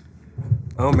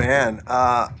 Oh man,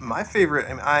 my favorite.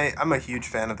 I mean, I'm a huge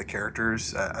fan of the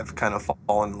characters. I've kind of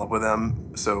fallen in love with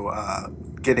them. So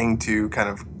getting to kind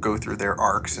of go through their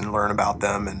arcs and learn about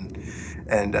them and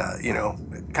you know,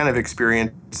 kind of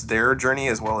experience their journey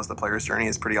as well as the player's journey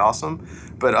is pretty awesome.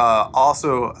 But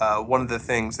also one of the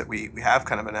things that we have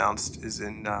kind of announced is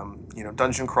in you know,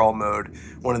 dungeon crawl mode.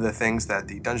 One of the things that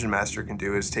the dungeon master can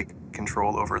do is take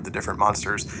control over the different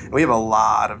monsters. And we have a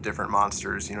lot of different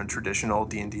monsters. You know, traditional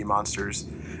D&D monsters.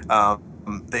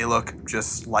 They look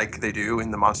just like they do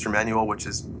in the monster manual, which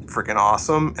is freaking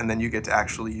awesome. And then you get to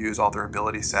actually use all their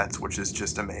ability sets, which is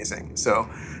just amazing. So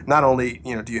not only,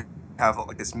 you know, do you have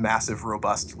like this massive,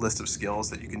 robust list of skills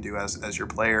that you can do as your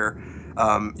player,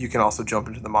 you can also jump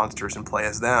into the monsters and play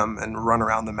as them and run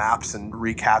around the maps and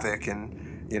wreak havoc and,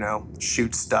 you know,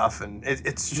 shoot stuff. And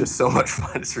it's just so much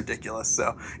fun. It's ridiculous.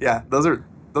 So yeah, those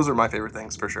are my favorite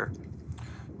things for sure.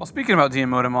 Well, speaking about DM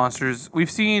mode and monsters, we've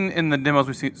seen in the demos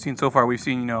we've seen so far, we've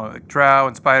seen, you know, like drow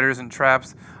and spiders and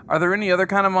traps. Are there any other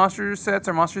kind of monster sets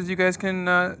or monsters you guys can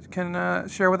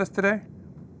share with us today?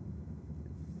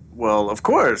 Well, of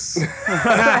course.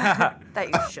 that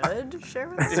you should share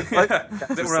with us?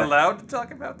 That we're allowed to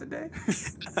talk about today?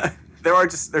 there are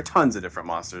tons of different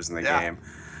monsters in the game.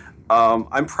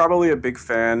 I'm probably a big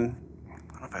fan.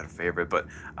 I don't know if I had a favorite, but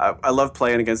I love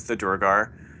playing against the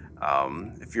Durgar.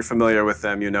 If you're familiar with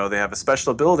them, you know they have a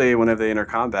special ability whenever they enter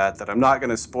combat that I'm not going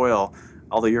to spoil,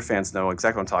 although your fans know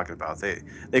exactly what I'm talking about.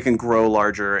 They can grow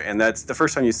larger, and that's the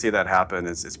first time you see that happen.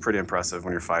 It's pretty impressive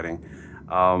when you're fighting.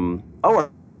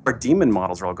 Our demon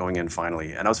models are all going in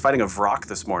finally, and I was fighting a Vrock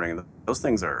this morning. Those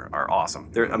things are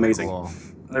awesome. They're amazing. Cool.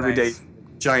 Everyday Nice.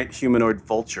 giant humanoid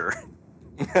vulture.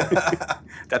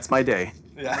 That's my day.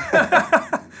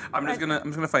 Yeah. I'm just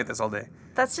gonna fight this all day.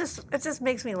 It just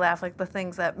makes me laugh, like the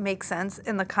things that make sense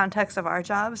in the context of our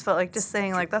jobs, but like just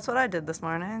saying like that's what I did this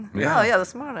morning. Yeah. Oh yeah,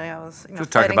 this morning I was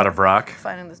Just talking about a Vrock.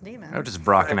 fighting this demon. I'm just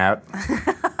Vrocking out.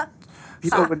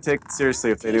 People would take it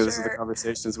seriously if they knew this is the T-shirt.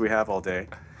 conversations we have all day.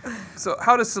 So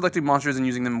how does selecting monsters and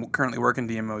using them currently work in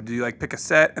DMO? Do you like pick a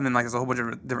set and then like there's a whole bunch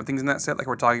of different things in that set, like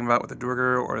we're talking about with the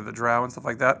Durger or the Drow and stuff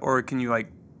like that, or can you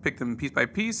like pick them piece by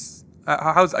piece?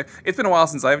 How's it's been a while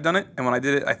since I've done it, and when I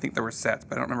did it, I think there were sets,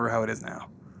 but I don't remember how it is now.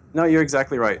 No, you're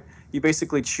exactly right. You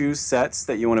basically choose sets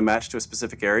that you want to match to a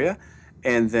specific area,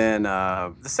 and then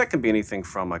the set can be anything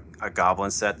from a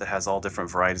goblin set that has all different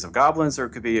varieties of goblins, or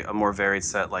it could be a more varied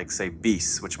set like, say,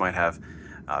 beasts, which might have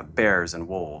bears and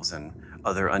wolves and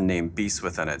other unnamed beasts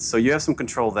within it. So you have some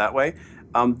control that way.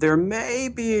 There may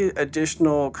be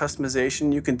additional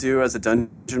customization you can do as a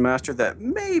dungeon master that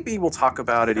maybe we'll talk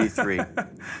about at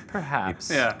E3.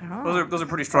 Perhaps. Yeah, those are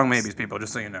pretty strong maybes, people.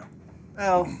 Just so you know.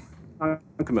 Well, I'm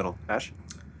committal. Ash?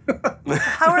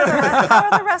 How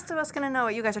are the rest of us going to know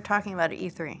what you guys are talking about at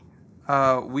E3?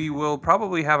 We will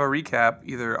probably have a recap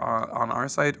either on our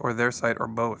site or their site or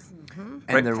both.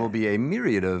 And there will be a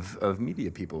myriad of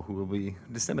media people who will be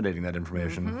disseminating that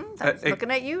information. That's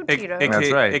looking at you, Tito.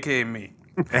 That's right. AKA me.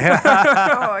 Oh,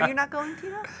 are you not going,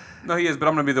 Tito? No, he is, but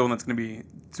I'm gonna be the one that's gonna be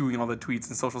doing all the tweets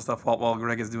and social stuff while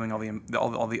Greg is doing all the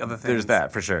other things. There's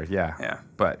that for sure, yeah. Yeah.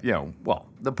 But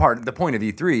the point of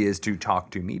E3 is to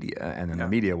talk to media, and then the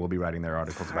media will be writing their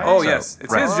articles about it. Oh So- yes,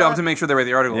 it's his job to make sure they write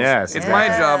the articles. Yes, it's my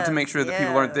exactly. job to make sure that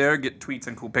people aren't Yes. there, get tweets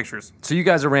and cool pictures. So you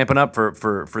guys are ramping up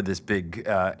for this big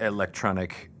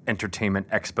electronic entertainment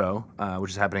expo,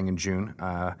 which is happening in June.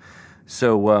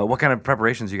 So what kind of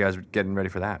preparations are you guys getting ready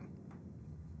for that?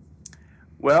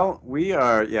 Well, we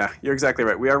are, you're exactly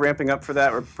right. We are ramping up for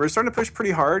that. We're starting to push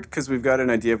pretty hard because we've got an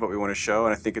idea of what we want to show,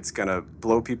 and I think it's going to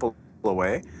blow people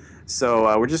away. So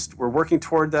we're working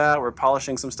toward that. We're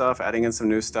polishing some stuff, adding in some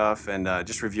new stuff, and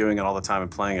just reviewing it all the time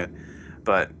and playing it.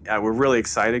 But we're really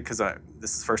excited because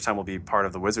this is the first time we'll be part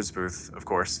of the Wizards booth, of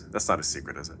course. That's not a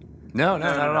secret, is it? No,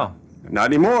 not at all. Not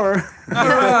anymore.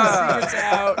 Secrets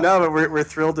out. No, but we're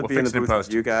thrilled to We'll be in the fix it in booth post.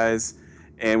 with you guys,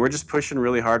 and we're just pushing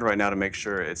really hard right now to make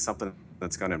sure it's something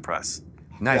that's going to impress.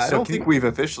 Nice. Yeah, I So don't can think you- we've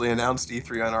officially announced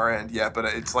E3 on our end yet, but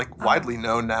it's like widely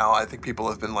known now. I think people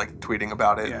have been like tweeting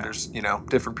about it. Yeah. And there's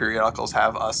different periodicals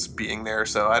have us being there,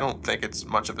 so I don't think it's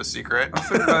much of a secret.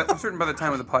 I'm certain by the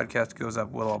time the podcast goes up,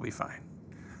 we'll all be fine.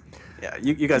 Yeah,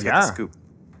 you guys got the scoop.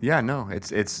 Yeah, no,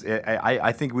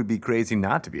 I think it would be crazy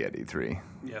not to be at E3.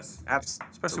 Yes,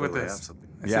 Absolutely. especially with this. Absolutely.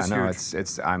 It's Yeah, just no,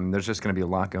 huge. there's just going to be a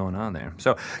lot going on there.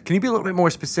 So, can you be a little bit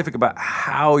more specific about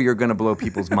how you're going to blow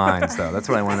people's minds, though? That's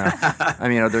what I want to know. I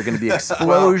mean, are there going to be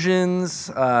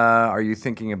explosions? Are you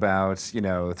thinking about,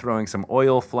 throwing some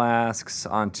oil flasks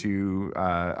onto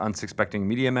unsuspecting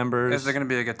media members? Is there going to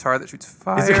be a guitar that shoots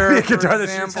fire? Is there gonna be a for guitar that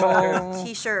shoots example? fire?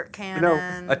 T-shirt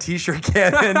cannon. A T-shirt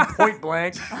cannon, point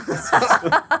blank.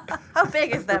 How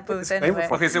big is that booth anyway?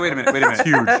 Okay, so wait a minute. It's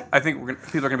huge. I think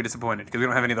people are going to be disappointed because we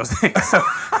don't have any of those things. So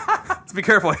let's be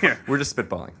careful here. We're just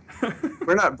spitballing.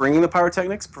 We're not bringing the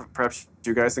pyrotechnics. Perhaps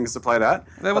you guys can supply that.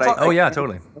 Then we'll But talk- Oh yeah,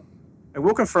 totally. I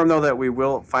will confirm, though, that we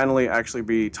will finally actually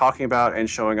be talking about and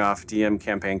showing off DM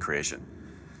campaign creation.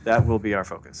 That will be our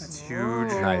focus. Huge.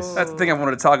 Nice. That's the thing I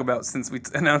wanted to talk about since we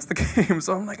announced the game.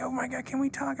 So I'm like, oh my god, can we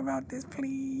talk about this,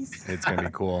 please? It's going to be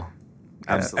cool.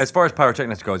 Absolutely. As far as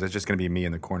pyrotechnics goes, it's just going to be me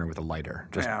in the corner with a lighter,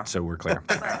 just Yeah. so we're clear.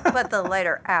 But the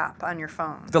lighter app on your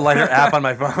phone. The lighter app on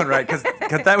my phone, right? Because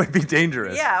that would be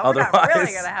dangerous. Yeah, we're Otherwise, not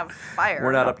really gonna have fire.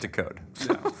 we're not up to code.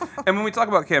 And when we talk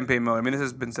about campaign mode, I mean, this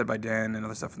has been said by Dan and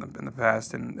other stuff in the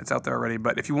past, and it's out there already.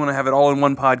 But if you want to have it all in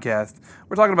one podcast,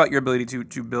 we're talking about your ability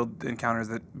to build encounters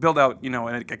that build out,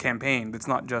 a campaign that's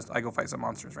not just I go fight some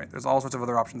monsters, right? There's all sorts of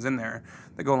other options in there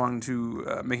that go along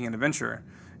to making an adventure,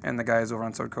 and the guys over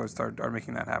on Sword Coast are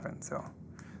making that happen. So,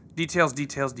 details.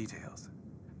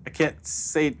 I can't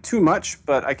say too much,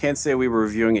 but I can say we were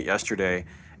reviewing it yesterday,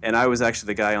 and I was actually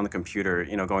the guy on the computer,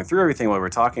 going through everything while we were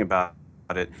talking about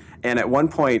it. And at one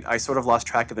point, I sort of lost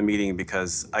track of the meeting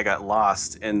because I got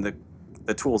lost in the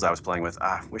tools I was playing with.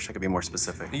 Wish I could be more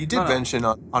specific. You did mention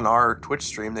on our Twitch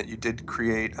stream that you did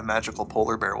create a magical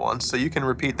polar bear once, so you can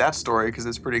repeat that story because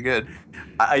it's pretty good.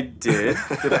 I did.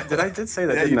 I did say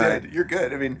that, Yeah, didn't you I? did. You're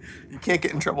good. I mean, you can't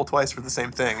get in trouble twice for the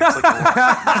same thing. It's like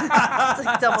a It's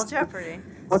like double jeopardy.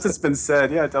 Once it's been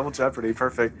said, yeah, double jeopardy,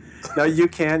 perfect. Now you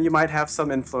might have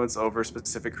some influence over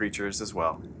specific creatures as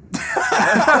well.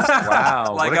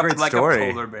 Wow, what a great story.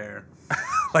 a polar bear.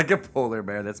 Like a polar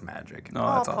bear, that's magic. No,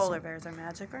 All that's polar awesome. bears are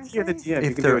magic, aren't You're the they? DM. you If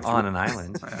can do they're what you on want. an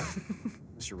island.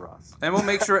 Mr. Ross. And we'll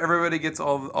make sure everybody gets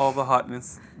all the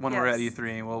hotness when we're at Yes.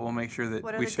 E3. We'll make sure that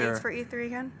What are we the share. dates for E3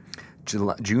 again?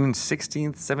 June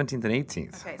 16th, 17th, and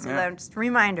 18th. Okay, so Yeah. then just a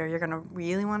reminder, you're going to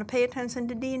really want to pay attention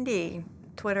to D&D,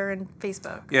 Twitter and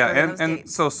Facebook. Yeah, during and, those and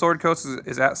dates. so Sword Coast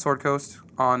is at Sword Coast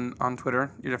on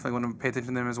Twitter. You definitely want to pay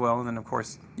attention to them as well. And then, of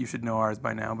course, you should know ours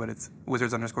by now, but it's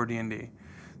Wizards_D&D.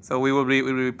 So we'll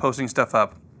be posting stuff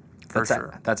up for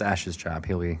sure. That's Ash's job.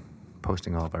 He'll be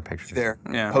posting all of our pictures. There.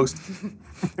 Yeah. Post.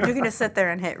 You're going to sit there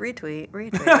and hit retweet,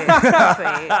 retweet,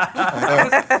 retweet.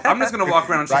 I'm just going to walk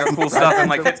around and check out cool stuff and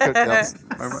like hit.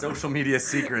 Social media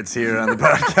secrets here on the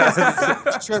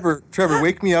podcast. Trevor,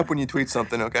 wake me up when you tweet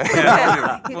something, okay?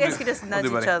 Yeah, You we'll guys do. can just We'll nudge do,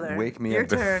 each buddy. other. Wake me Your up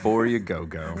turn. before you go.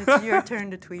 It's your turn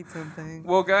to tweet something.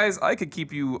 Well, guys, I could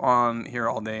keep you on here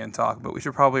all day and talk, but we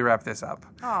should probably wrap this up.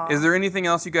 Aw. Is there anything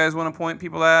else you guys want to point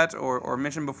people at or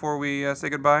mention before we say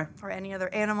goodbye? Or any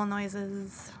other animal noises.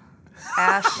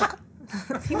 Ash.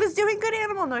 He was doing good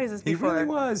animal noises He before. really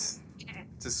was.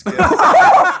 It's a skill.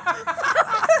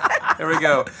 There we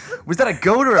go. Was that a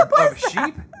goat or a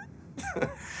sheep?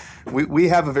 We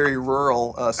have a very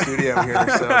rural studio here,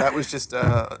 so that was just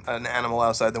an animal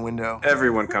outside the window.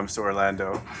 Everyone comes to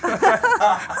Orlando.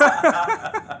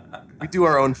 We do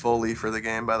our own Foley for the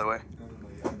game, by the way.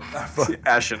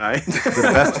 Ash and I. The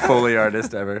best Foley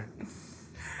artist ever.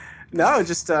 No,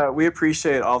 just we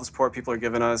appreciate all the support people are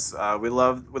giving us. We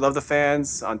love the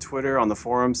fans on Twitter, on the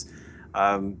forums.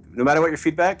 No matter what your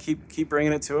feedback, keep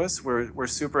bringing it to us. We're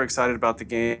super excited about the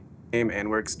game, and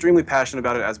we're extremely passionate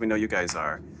about it, as we know you guys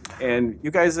are. And you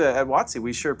guys at WotC,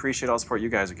 we sure appreciate all the support you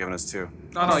guys are giving us too.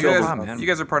 No, So fun, man. you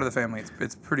guys are part of the family.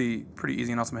 It's pretty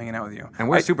easy and awesome hanging out with you. And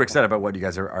we're super excited about what you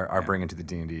guys are bringing to the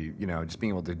D&D. You know, just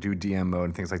being able to do DM mode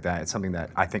and things like that. It's something that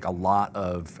I think a lot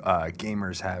of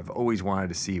gamers have always wanted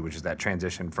to see, which is that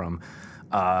transition from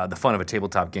the fun of a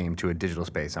tabletop game to a digital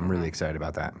space. I'm really excited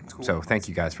about that. So thank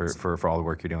you guys for all the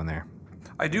work you're doing there.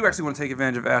 I do actually want to take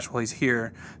advantage of Ash while he's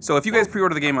here. So if you guys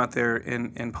pre-order the game out there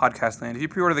in podcast land, if you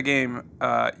pre-order the game,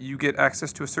 you get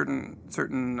access to a certain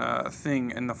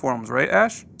thing in the forums, right,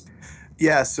 Ash?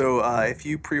 Yeah, so if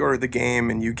you pre-order the game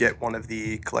and you get one of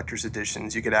the collector's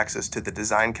editions, you get access to the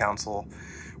Design Council,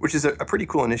 which is a pretty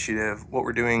cool initiative. What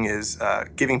we're doing is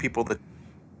giving people the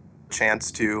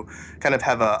chance to kind of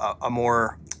have a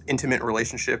more intimate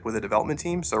relationship with the development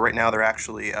team. So right now they're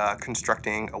actually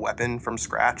constructing a weapon from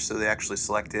scratch. So they actually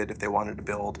selected if they wanted to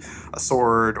build a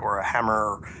sword or a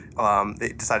hammer. They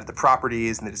decided the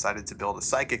properties and they decided to build a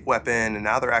psychic weapon. And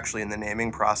now they're actually in the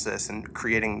naming process and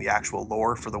creating the actual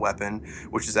lore for the weapon,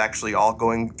 which is actually all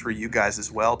going through you guys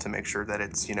as well to make sure that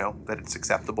it's, that it's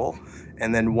acceptable.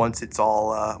 And then once it's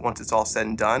all said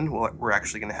and done, we're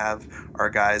actually going to have our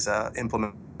guys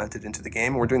implement it into the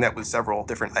game. We're doing that with several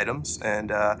different items, and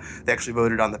they actually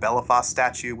voted on the Belafast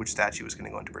statue, which statue is going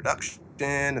to go into production,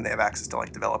 and they have access to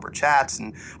like developer chats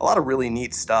and a lot of really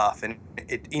neat stuff. And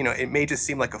it may just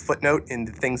seem like a footnote in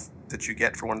the things that you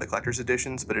get for one of the collector's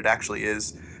editions, but it actually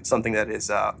is something that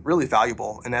is really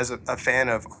valuable. And as a fan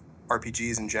of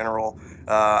RPGs in general,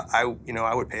 I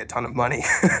would pay a ton of money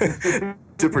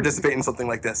to participate in something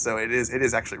like this. So it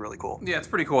is actually really cool. Yeah, it's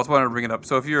pretty cool. That's why I wanted to bring it up.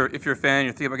 So if you're a fan,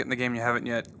 you're thinking about getting the game, you haven't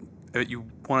yet, you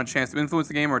want a chance to influence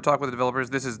the game or talk with the developers,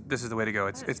 this is the way to go.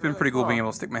 It's been really pretty cool being cool.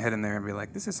 able to stick my head in there and be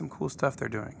like, this is some cool stuff they're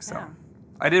doing. So Yeah.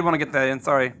 I did want to get that in.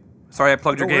 Sorry I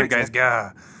plugged your No game, worries, guys.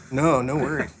 Gah. No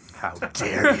worries. How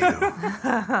dare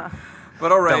you?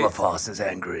 But all right, Belafast is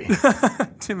angry.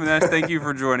 Tim and Ash, thank you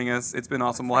for joining us. It's been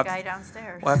awesome. The guy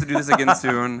downstairs. We'll have to do this again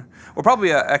soon. We'll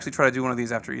probably actually try to do one of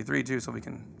these after E3 too, so we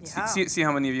can Yeah. see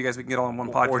how many of you guys we can get all in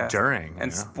one podcast. Or during,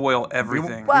 And you know. spoil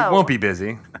everything. Whoa. We won't be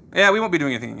busy. Yeah, we won't be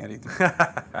doing anything at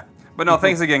E3. But no,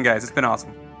 thanks again, guys. It's been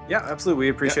awesome. Yeah, absolutely. We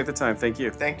appreciate the time. Thank you.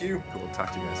 Thank you. Cool.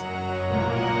 Talk to you guys.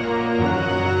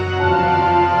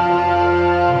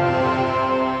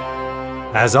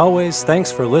 As always, thanks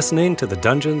for listening to the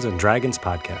Dungeons & Dragons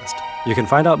podcast. You can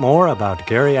find out more about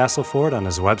Gary Asselford on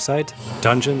his website,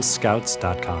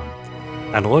 dungeonscouts.com.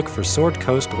 And look for Sword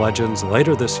Coast Legends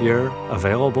later this year,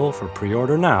 available for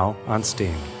pre-order now on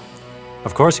Steam.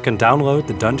 Of course, you can download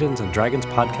the Dungeons & Dragons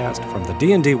podcast from the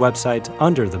D&D website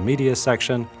under the media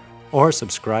section, or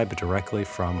subscribe directly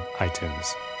from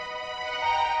iTunes.